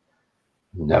profile,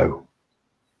 no.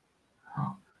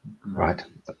 Right.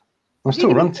 I'm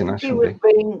still ranting, actually. He was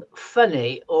being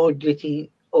funny, or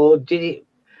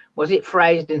was it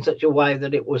phrased in such a way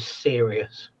that it was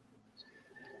serious?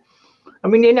 I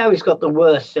mean, he's got the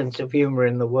worst sense of humour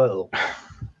in the world.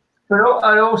 But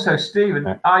also,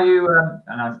 Stephen, are you,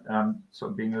 and I'm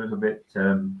sort of being a little bit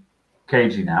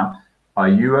cagey now, are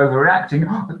you overreacting?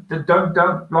 Don't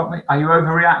block me. Are you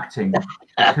overreacting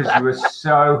because you were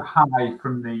so high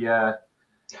from the...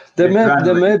 There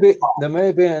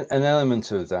may be an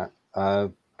element of that,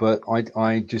 but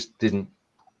I just didn't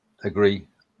agree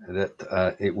that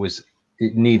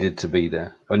it needed to be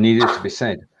there or needed to be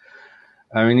said.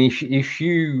 I mean, if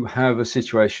you have a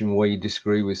situation where you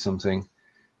disagree with something,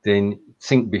 then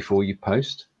think before you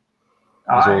post.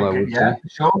 That's all I would say.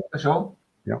 For sure.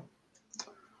 Yeah.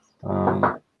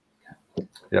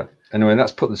 Anyway,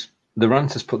 the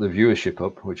rant has put the viewership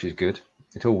up, which is good.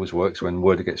 It always works when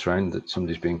word gets round that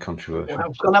somebody's being controversial. Well,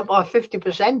 it's gone up by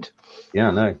 50%. Yeah,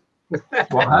 I know.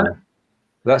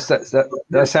 That's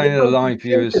only the live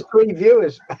viewers. 3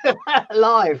 viewers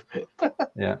live.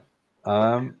 Yeah.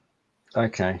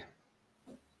 Okay.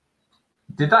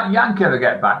 Did that Yank ever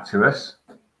get back to us?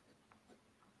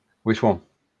 Which one?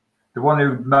 The one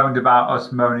who moaned about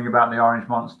us moaning about the Orange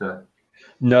Monster.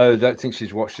 No, I don't think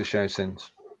she's watched the show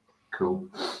since. Cool.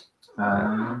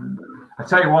 I'll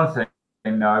tell you one thing.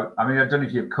 No, I mean, I don't know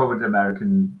if you've covered the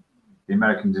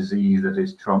American disease that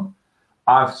is Trump.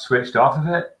 I've switched off of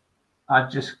it. I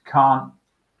just can't.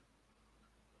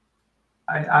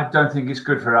 I don't think it's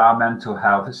good for our mental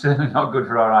health. It's certainly not good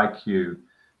for our IQ.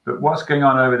 But what's going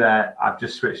on over there, I've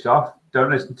just switched off.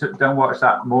 Don't watch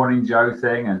that Morning Joe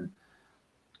thing, and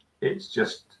it's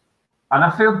just, and I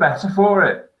feel better for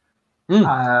it.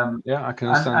 Yeah, I can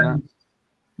understand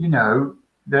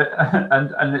that.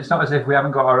 And it's not as if we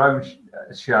haven't got our own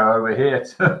show over here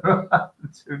it's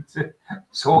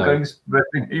all going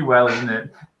splittingly well, isn't it?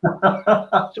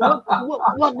 So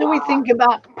what do we think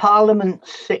about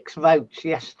Parliament's 6 votes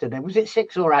yesterday? Was it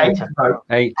 6 or 8?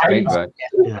 8 votes.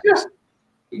 Just,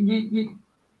 you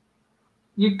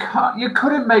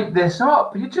couldn't make this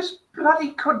up. You just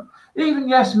bloody couldn't. Even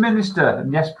Yes Minister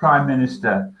and Yes Prime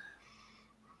Minister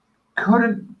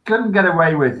couldn't get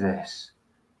away with this.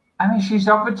 I mean, she's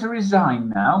offered to resign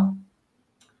now,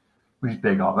 which is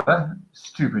big of her,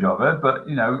 stupid of her, but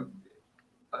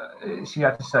she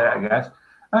had to say it, I guess.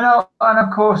 And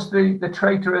of course the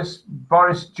traitorous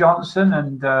Boris Johnson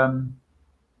and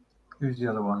who's the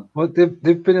other one? Well,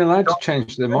 they've been allowed to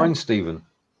change their mind, Stephen.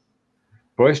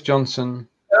 Boris Johnson,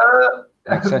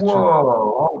 etc.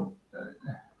 Whoa!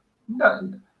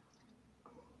 No,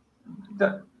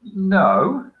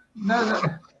 no,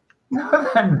 they're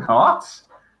not.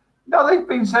 No, they've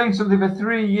been saying something for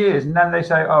 3 years, and then they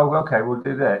say, "Oh, okay, we'll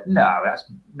do that."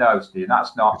 No, Steve,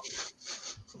 that's not.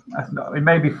 It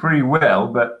may be free will,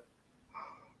 but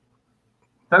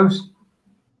those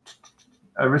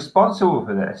are responsible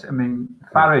for this. I mean,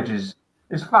 Farage is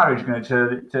Farage going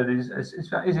to turn his? Is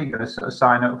he going to sort of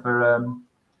sign up for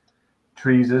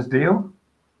Teresa's deal?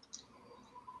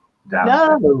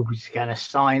 No, he's going to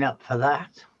sign up for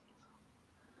that.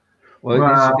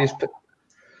 Well,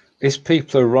 is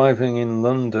people arriving in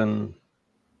London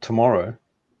tomorrow?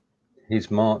 His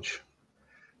march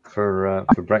for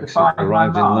Brexit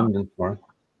arrived in London tomorrow.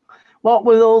 What,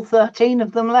 with all 13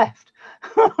 of them left?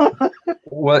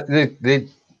 Well,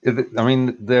 I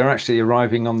mean, they're actually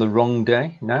arriving on the wrong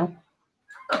day now.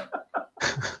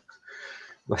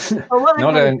 Well, what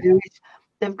they're going to do is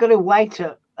they've got to wait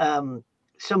at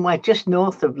somewhere just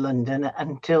north of London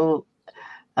until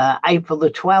April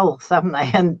the 12th, haven't they?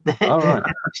 And right.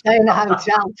 Stay in a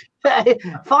hotel,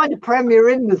 find a Premier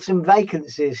Inn with some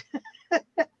vacancies.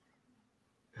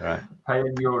 Right. Pay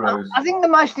in euros. I think the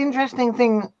most interesting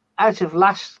thing out of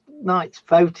last night's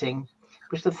voting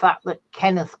was the fact that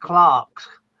Kenneth Clarke's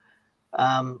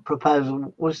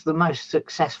proposal was the most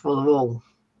successful of all,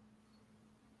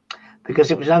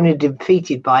 because it was only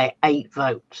defeated by 8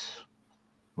 votes.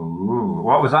 Ooh,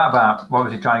 what was that about? What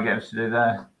was he trying to get us to do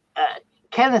there?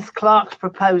 Kenneth Clarke's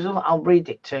proposal, I'll read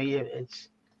it to you. It's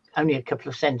only a couple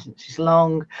of sentences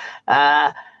long.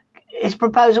 His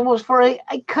proposal was for a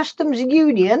customs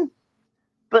union,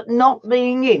 but not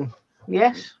being in.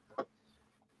 Yes?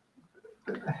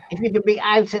 If you could be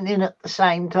out and in at the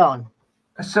same time.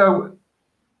 So,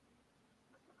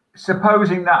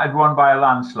 supposing that had won by a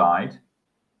landslide,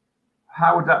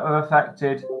 how would that have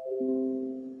affected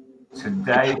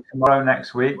today, tomorrow,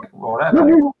 next week, whatever?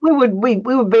 We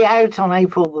would be out on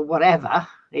April the whatever,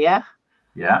 yeah?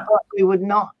 Yeah. But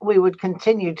we would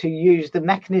continue to use the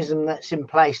mechanism that's in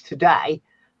place today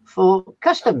for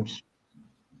customs.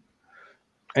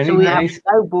 So we have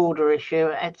no border issue,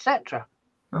 etc.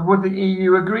 Would the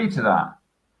EU agree to that?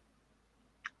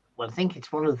 Well, I think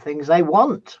it's one of the things they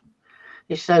want.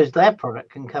 It shows their product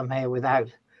can come here without.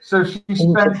 So she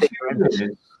spent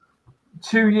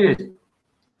 2 years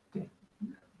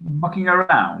mucking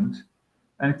around,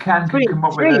 and can come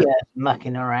up with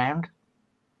mucking around.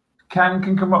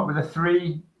 Can come up with a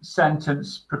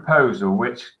 3-sentence proposal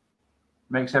which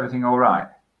makes everything all right.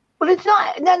 Well, it's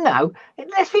not. No.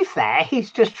 Let's be fair.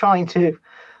 He's just trying to,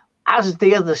 as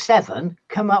the other 7,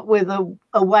 come up with a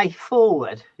way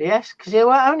forward. Yes, because they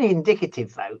were only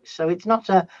indicative votes, so it's not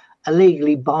a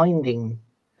legally binding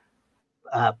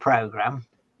proposal.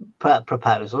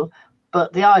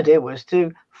 But the idea was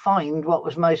to find what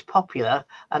was most popular,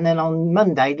 and then on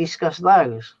Monday discuss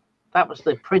those. That was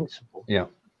the principle. Yeah.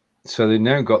 So they've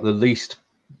now got the least.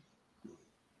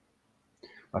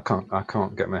 I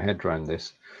can't get my head around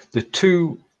this. The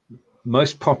 2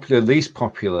 most popular, least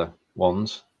popular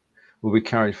ones will be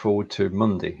carried forward to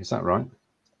Monday. Is that right?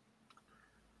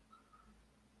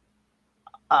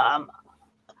 I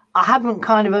haven't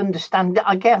kind of understand.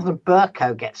 I guess the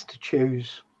Burko gets to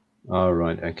choose. Oh,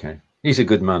 right. Okay. He's a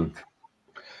good man.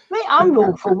 I'm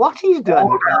all for what he's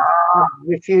done,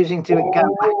 refusing to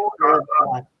go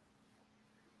back.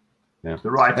 Yeah.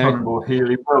 The Right Honourable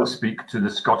Healy will speak to the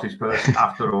Scottish person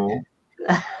after all.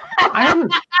 I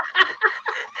haven't.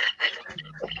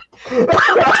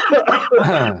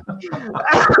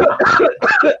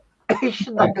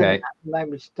 Okay.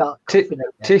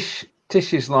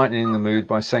 Tish is lightening the mood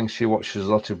by saying she watches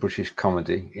a lot of British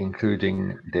comedy,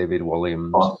 including David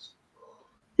Walliams.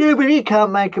 Yeah, but he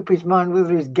can't make up his mind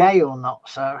whether he's gay or not,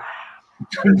 so.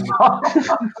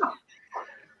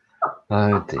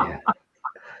 Oh dear.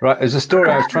 Right, there's a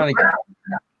story I was trying to get.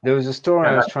 There was a story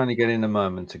I was trying to get in a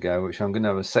moment ago, which I'm going to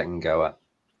have a second go at.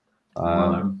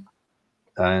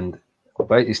 And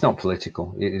but it's not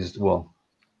political. It is, well,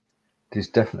 it is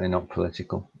definitely not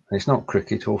political. It's not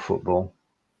cricket or football.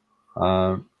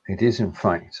 It is, in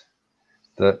fact,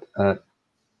 that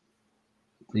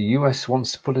the US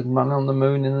wants to put a man on the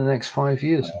moon in the next 5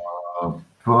 years. Oh,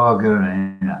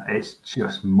 bugger! It's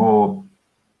just more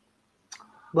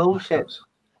bullshit.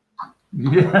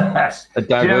 Yes. A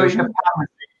diversion. You know,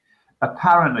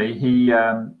 apparently he.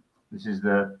 This is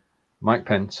the Mike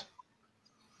Pence.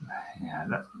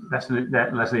 Yeah, let's leave it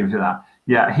at that.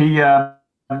 Yeah,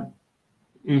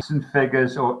 Eastern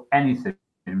figures or anything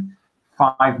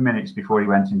 5 minutes before he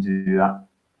went in to do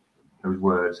those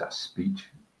words, that speech.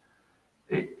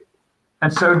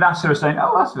 And so NASA was saying,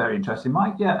 "Oh, that's very interesting,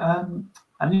 Mike. Yeah,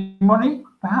 any money,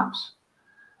 perhaps?"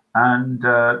 And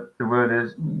the word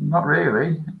is, "Not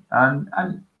really." And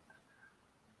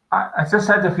as I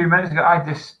said a few minutes ago, I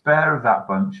despair of that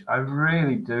bunch. I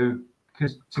really do,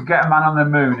 because to get a man on the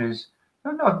moon is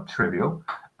not trivial,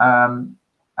 and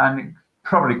it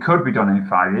probably could be done in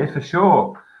 5 years for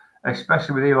sure,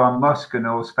 especially with Elon Musk and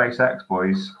all SpaceX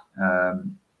boys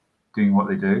doing what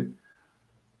they do.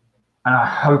 And I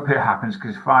hope it happens,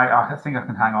 because I think I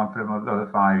can hang on for another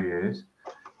 5 years.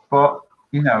 But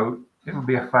you know, it would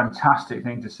be a fantastic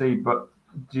thing to see. But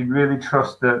do you really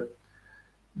trust the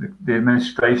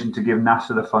administration to give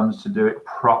NASA the funds to do it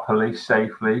properly,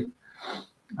 safely?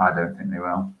 I don't think they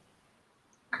will,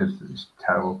 because it's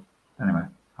terrible. Anyway,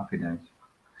 happy days.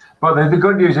 But the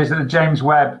good news is that the James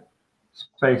Webb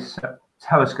Space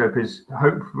Telescope is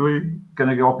hopefully going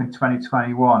to go up in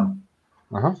 2021,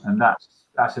 and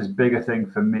that's as big a thing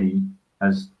for me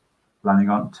as landing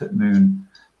on the moon,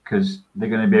 because they're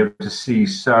going to be able to see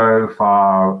so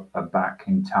far back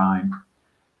in time.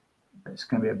 It's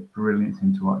going to be a brilliant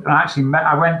thing to watch. And actually,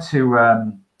 I went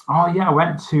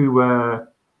to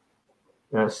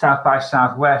South by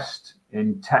Southwest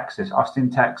in Texas, Austin,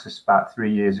 Texas, about 4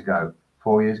 years ago,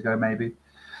 maybe.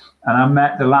 And I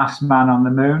met the last man on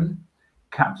the moon,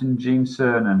 Captain Gene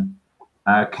Cernan,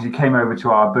 because he came over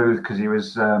to our booth because he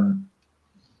was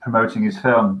promoting his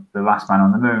film, The Last Man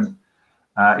on the Moon.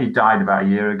 He died about a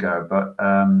year ago, but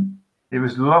it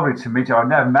was lovely to meet him.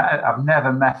 I've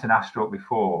never met an astronaut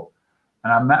before.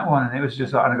 And I met one, and it was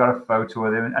just, and I got a photo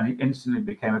with him, and he instantly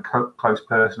became a close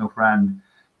personal friend.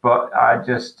 But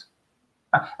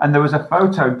and there was a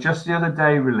photo just the other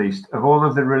day released of all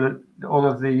of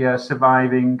the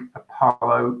surviving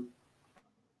Apollo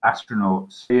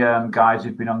astronauts, the guys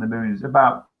who'd been on the moon. There's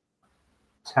about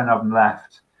 10 of them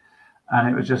left, and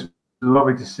it was just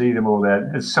lovely to see them all there.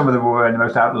 And some of them were wearing the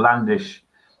most outlandish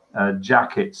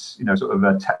jackets, sort of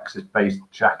Texas-based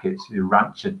jackets,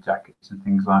 rancher jackets and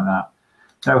things like that.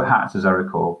 No hats, as I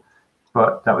recall,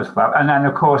 but that was fab. And then,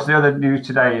 of course, the other news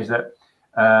today is that,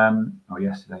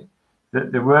 yesterday,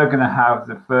 that they were going to have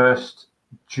the first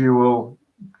dual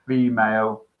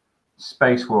female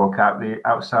spacewalk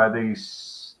outside the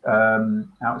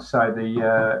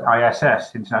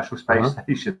ISS, International Space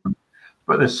Station,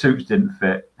 but the suits didn't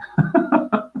fit.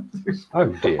 Oh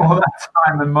dear! All that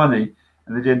time and money,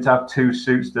 and they didn't have two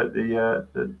suits that the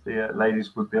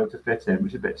ladies would be able to fit in,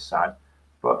 which is a bit sad.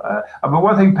 But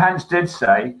one thing Pence did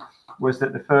say was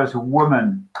that the first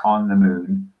woman on the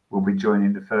moon will be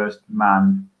joining the first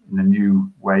man in the new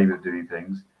wave of doing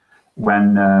things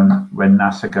when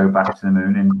NASA go back to the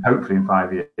moon, and hopefully in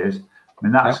 5 years. I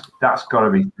mean, that's got to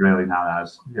be really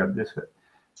nice. This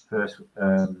first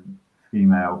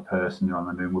female person on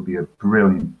the moon will be a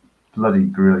bloody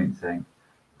brilliant thing.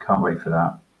 Can't wait for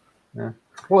that. Yeah.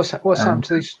 What's happened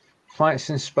to these flights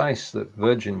in space that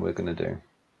Virgin were going to do?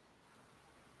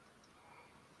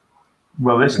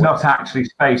 Well, it's not actually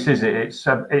space, is it? It's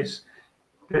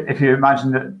if you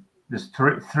imagine that there's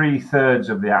 3/3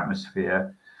 of the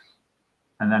atmosphere,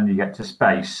 and then you get to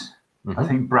space. I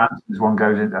think Branson's one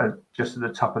goes in just at the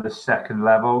top of the second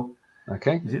level.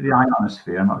 Okay. Is it the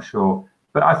ionosphere? I'm not sure,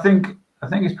 but I think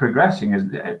it's progressing.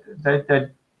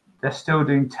 They're still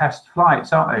doing test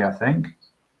flights, aren't they? I think.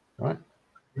 Right.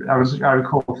 I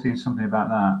recall seeing something about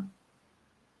that.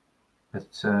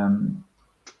 But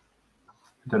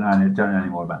don't know any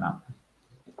more about that.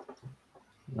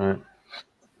 Right.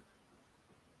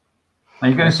 Are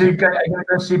you going to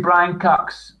go see Brian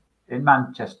Cox in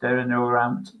Manchester and all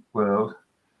around the world?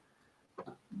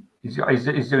 He's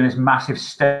doing his massive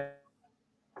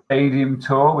stadium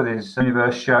tour with his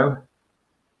Universe show.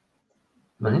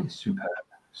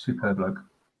 Superb bloke.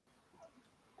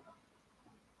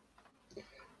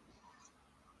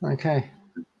 Okay.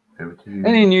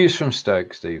 Any news from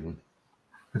Stoke, Stephen?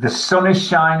 The sun is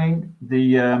shining.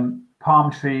 The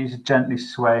palm trees are gently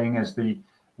swaying as the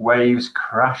waves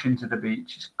crash into the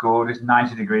beach. It's gorgeous.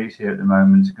 90 degrees here at the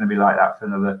moment. It's going to be like that for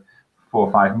another 4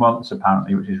 or 5 months,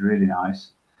 apparently, which is really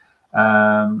nice.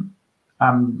 Where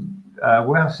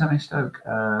else is in Stoke?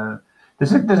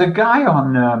 There's a guy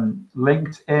on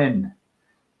LinkedIn.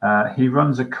 He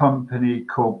runs a company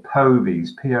called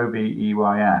Poveys,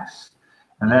 Poveys,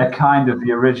 and they're kind of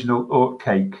the original oat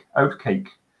cake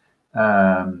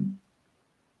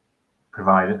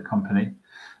provider company.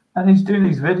 And he's doing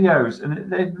these videos,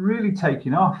 and they're really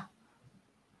taking off.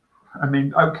 I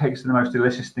mean, oatcakes are the most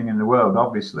delicious thing in the world,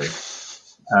 obviously.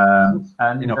 And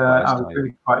I was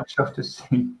really quite chuffed to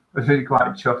see. I was really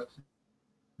quite chuffed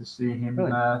to see him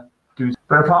doing.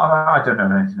 But apart from that, I don't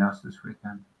know anything else this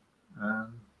weekend.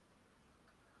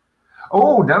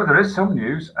 Oh no, there is some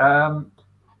news.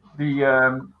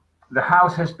 The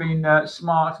house has been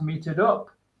smart metered up.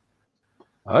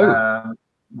 Oh.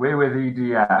 We're with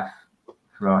EDF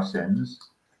for our sins,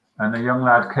 and a young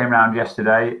lad came round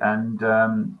yesterday and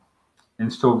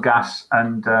installed gas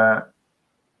and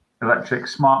electric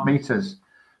smart meters.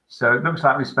 So it looks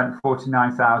like we spent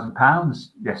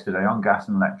 £49,000 yesterday on gas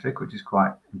and electric, which is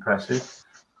quite impressive.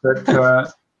 But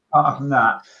apart from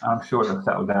that, I'm sure it'll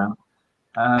settle down.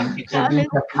 Is that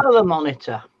a colour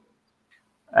monitor?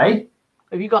 Eh?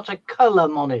 Have you got a colour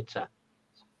monitor?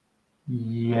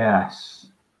 Yes.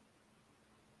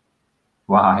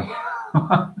 Why?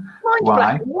 Mine's Why?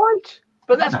 black and white,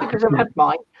 but that's because I've had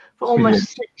mine for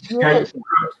almost 6 years.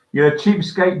 You're a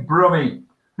cheapskate brummy.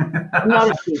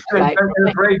 Not a cheapskate.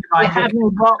 They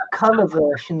haven't got colour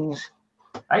versions.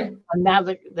 Hey? And now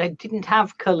they didn't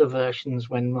have colour versions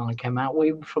when mine came out.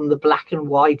 We were from the black and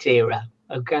white era,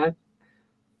 okay?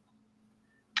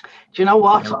 Do you know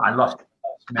what? I lost.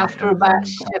 After about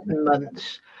 7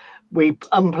 months, we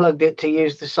unplugged it to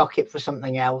use the socket for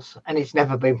something else, and it's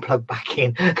never been plugged back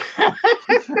in.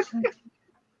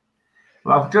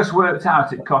 Well, I've just worked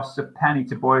out it costs a penny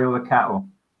to boil the kettle.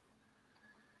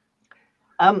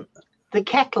 The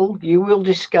kettle, you will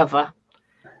discover,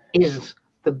 is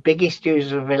the biggest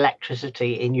user of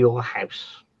electricity in your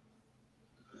house.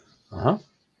 Uh-huh.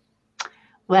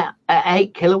 Well, at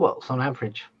 8 kilowatts on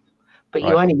average. But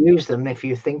you only use them, if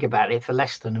you think about it, for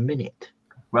less than a minute.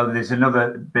 Well, there's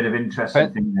another bit of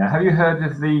interesting thing there. Have you heard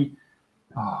of the...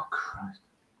 Oh, Christ.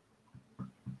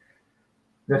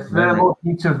 The thermal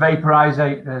heater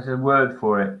vaporization, there's a word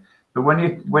for it. But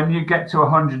when you get to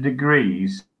 100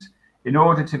 degrees, in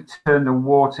order to turn the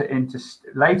water into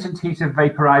latent heat of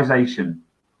vaporization,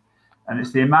 and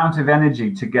it's the amount of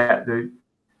energy to get the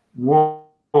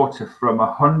water from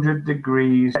 100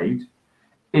 degrees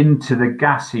into the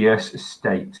gaseous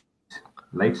state,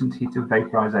 latent heat of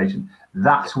vaporization.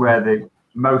 That's where the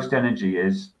most energy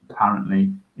is,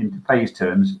 apparently, in phase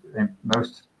terms,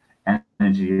 most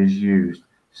energy is used.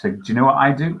 So do you know what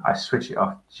I do? I switch it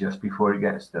off just before it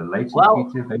gets the latent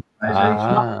heat of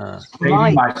vaporization.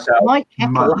 My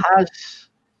kettle has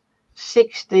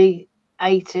 60,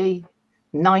 80,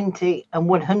 90 and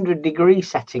 100 degree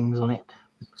settings on it.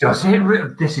 Does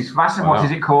it? This is fascinating. Wow. What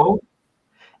is it called?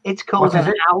 It's called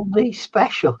an Aldi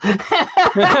special.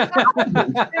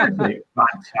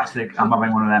 Fantastic. I'm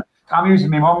having one of them. I'm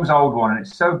using my mum's old one and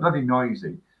it's so bloody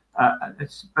noisy.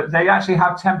 But they actually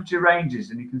have temperature ranges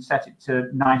and you can set it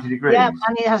to 90 degrees. Yeah,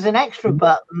 and it has an extra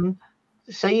button.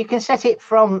 So you can set it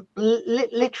from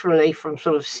literally from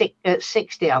sort of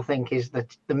 60, I think, is the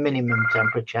minimum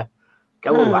temperature.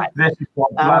 Go away. This is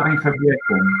what Blabbing for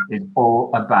Britain is all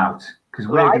about. Because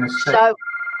we're going to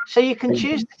So you can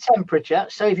choose the temperature.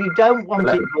 So if you don't want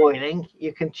it boiling,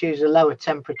 you can choose a lower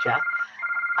temperature.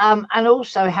 And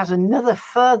also it has another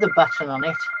further button on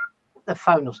it. The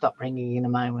phone will stop ringing in a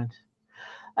moment.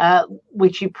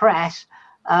 Which you press,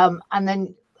 and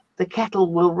then the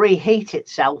kettle will reheat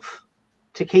itself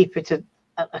to keep it at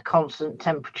a constant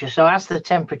temperature. So as the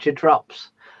temperature drops,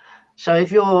 so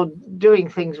if you're doing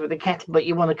things with the kettle, but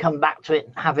you want to come back to it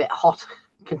and have it hot,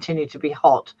 continue to be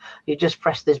hot, you just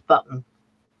press this button.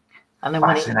 And then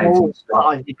when it's all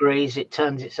 5 degrees, it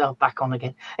turns itself back on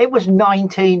again. It was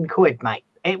 19 quid, mate.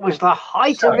 It was the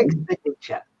height of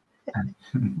expenditure.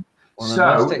 One of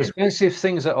the most expensive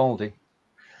things at Aldi.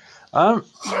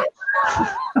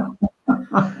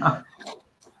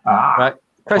 Right.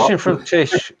 Question from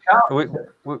Tish.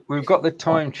 We've got the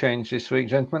time change this week,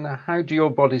 gentlemen. How do your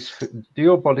bodies feel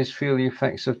the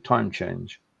effects of time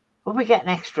change? Well, we get an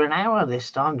extra an hour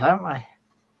this time, don't we?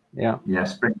 Yeah. Yeah,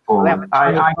 spring forward.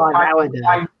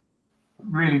 I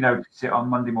really notice it on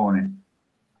Monday morning.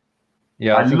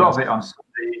 Yeah, I love it on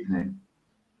Sunday evening.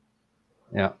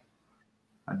 Yeah.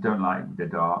 I don't like the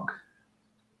dark.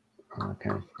 Okay.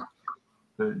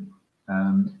 But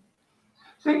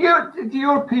so the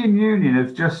European Union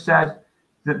have just said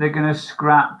that they're going to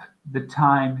scrap the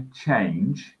time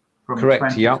change from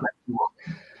correct. Yeah.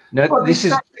 No, well, this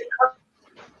is.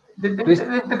 They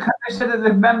said that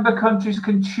the member countries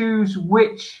can choose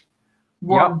which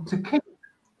one to keep.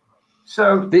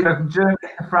 So go from Germany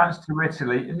to France to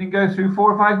Italy, and then go through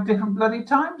 4 or 5 different bloody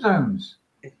time zones.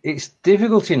 It's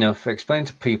difficult enough to explain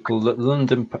to people that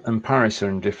London and Paris are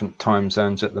in different time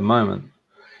zones at the moment.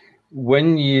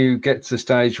 When you get to the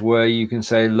stage where you can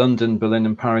say London, Berlin,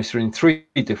 and Paris are in 3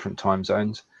 different time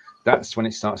zones, that's when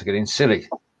it starts getting silly.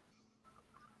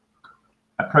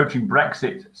 approaching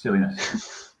Brexit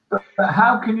silliness. But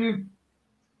how can you?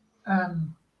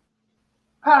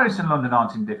 Paris and London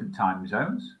aren't in different time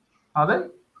zones, are they?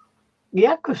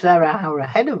 Yeah, because they're an hour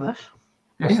ahead of us.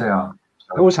 Yes, they are.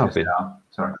 Sorry. Always have been.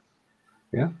 Sorry.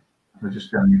 Yeah. We're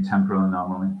just going a temporal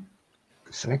anomaly.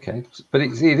 It's okay, but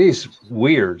it is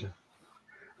weird.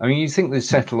 I mean, you think they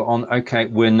settle on, okay,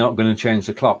 we're not going to change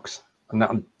the clocks,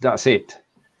 and that's it.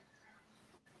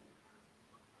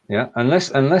 Yeah,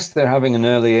 unless they're having an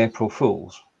early April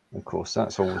Fool's, of course,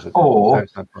 that's always a. Or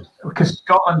because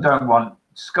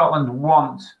Scotland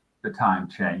want the time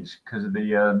change because of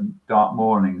the dark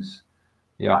mornings.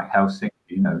 Yeah, like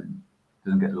Helsinki,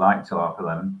 doesn't get light till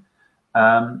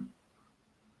 11:30.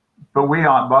 But we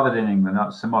aren't bothered in England,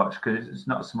 not so much, because it's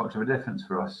not so much of a difference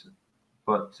for us.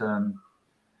 But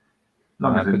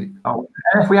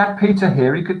if we had Peter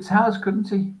here, he could tell us, couldn't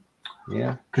he?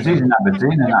 Yeah, because he's in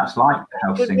Aberdeen, and that's like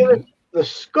Helsinki. The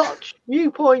Scotch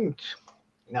viewpoint.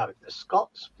 No, the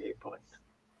Scots viewpoint.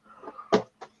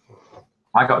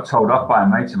 I got told off by a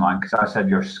mate of mine because I said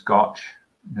you're Scotch.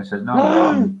 And he says, no,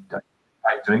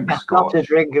 I drink Scotch. Not to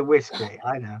drink a whiskey,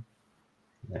 I know.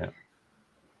 Yeah.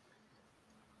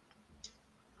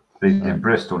 He's in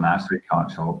Bristol now, so he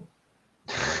can't talk.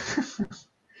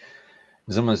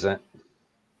 Zummer's that.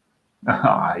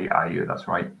 That's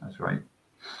right.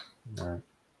 No.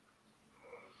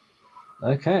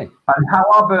 Okay. And how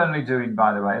are Burnley doing,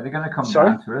 by the way? Are they going to come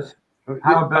down to us?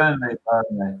 How are Burnley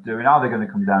doing? Are they going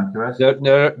to come down to us?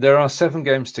 There are 7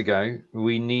 games to go.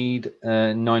 We need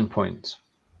 9 points.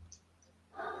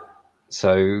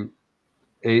 So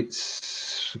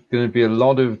it's going to be a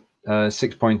lot of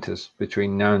 6-pointers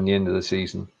between now and the end of the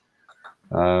season,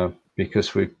 because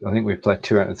I think we've played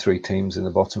 2 out of 3 teams in the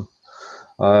bottom.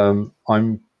 I'm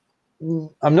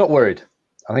not worried.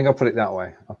 I think I'll put it that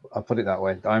way.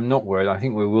 I'm not worried. I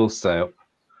think we will stay up,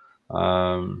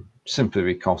 simply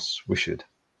because we should.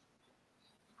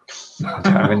 I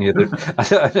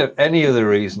don't have any other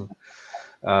reason.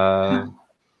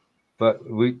 But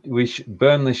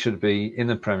Burnley should be in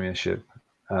the Premiership.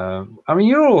 I mean,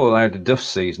 you're all allowed a duff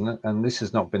season, and this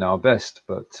has not been our best,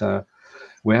 but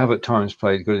we have at times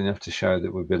played good enough to show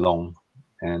that we belong.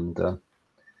 And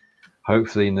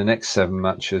hopefully in the next 7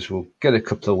 matches, we'll get a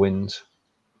couple of wins,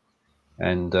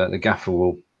 and the gaffer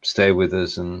will stay with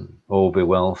us and all be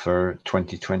well for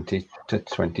 2020 to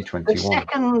 2021. The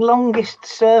second longest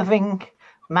serving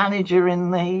manager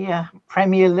in the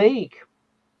Premier League.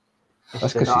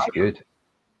 That's because he's good.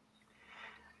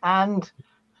 And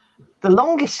the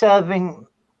longest serving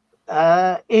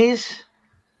is...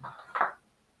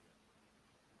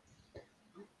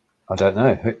 I don't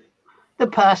know. The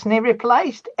person he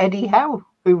replaced, Eddie Howe,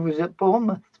 who was at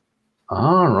Bournemouth.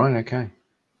 Ah, right, okay.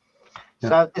 Yeah.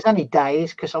 So there's only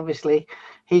days, because obviously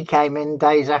he came in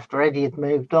days after Eddie had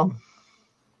moved on.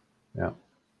 Yeah.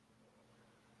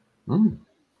 And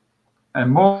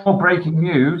more breaking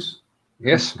news.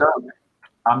 Yes.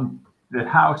 The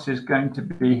house is going to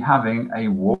be having a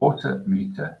water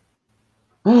meter.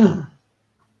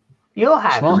 Your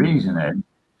house? The reason is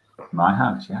my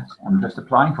house, yes. I'm just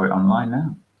applying for it online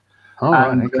now. Oh,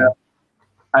 right, okay.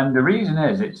 And the reason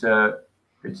is it's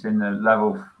in the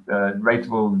level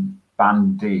rateable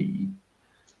band D,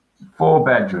 4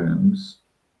 bedrooms,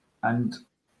 and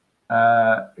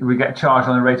we get charged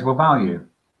on the rateable value.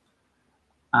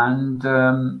 And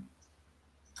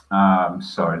I'm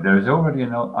sorry, there is already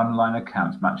an online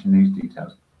account matching these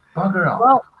details. Bugger off.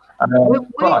 Well,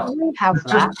 but we have with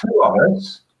that.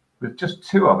 just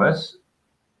two of us,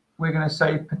 we're going to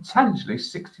save potentially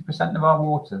 60% of our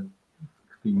water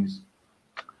fees.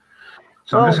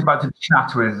 So I'm just about to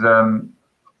chat with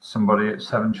somebody at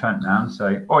Severn Trent now and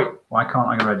say, oi, why can't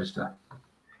I register?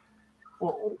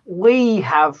 We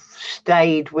have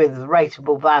stayed with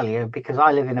rateable value because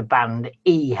I live in a band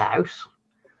E house.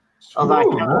 Although I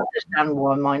can understand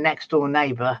why my next door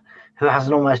neighbour, who has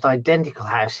an almost identical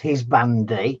house, he's band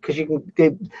D, because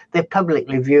they're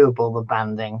publicly viewable, the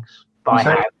bandings by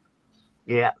house.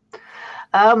 Yeah.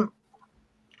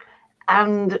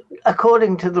 And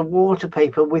according to the water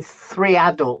people, with 3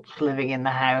 adults living in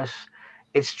the house,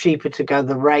 it's cheaper to go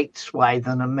the rates way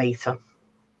than a meter.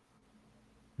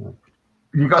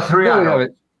 You got 3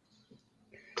 adults?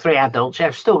 3 adults. Yeah,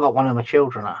 I've still got one of my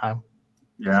children at home.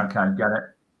 Yeah, okay, get it.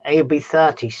 He'll be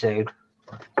 30 soon.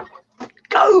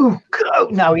 Go!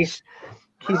 No, he's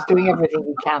doing everything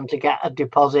he can to get a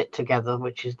deposit together,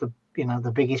 which is the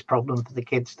biggest problem for the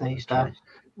kids these days.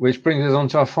 Which brings us on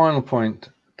to our final point,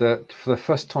 that for the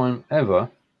first time ever,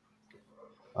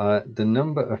 the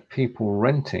number of people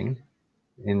renting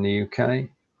in the UK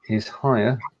is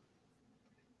higher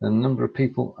than the number of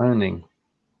people owning.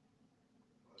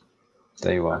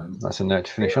 There you are. That's a note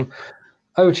to finish on.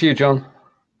 Over to you, John.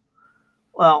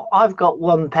 Well, I've got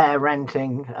one pair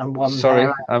renting and one. Sorry,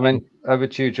 pair I meant over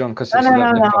to you, John, because it's no,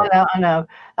 11 o'clock. I know.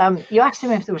 You asked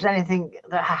him if there was anything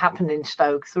that happened in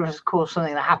Stoke. There was, of course,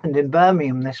 something that happened in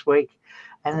Birmingham this week,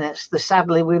 and it's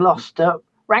sadly we lost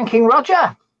Ranking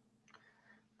Roger,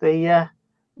 the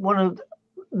one of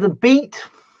the Beat,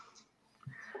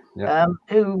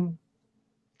 who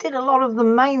did a lot of the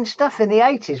main stuff in the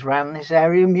 80s around this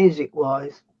area,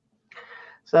 music-wise.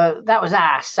 So that was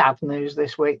our sad news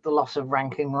this week, the loss of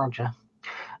Ranking Roger.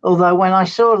 Although when I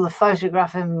saw the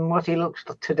photograph of him and what he looks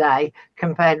like today,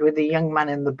 compared with the young man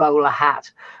in the bowler hat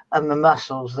and the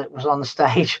muscles that was on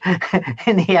stage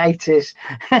in the 80s,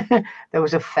 there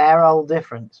was a fair old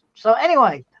difference. So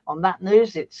anyway, on that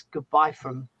news, it's goodbye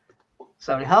from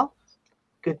Solihull,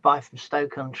 goodbye from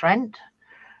Stoke-on-Trent,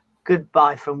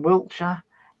 goodbye from Wiltshire,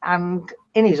 and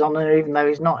in his honour, even though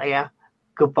he's not here,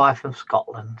 goodbye from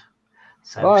Scotland.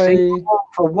 So bye. See you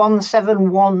for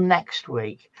 171 next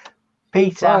week.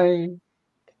 Peter, bye.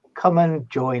 Come and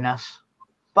join us.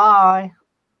 Bye.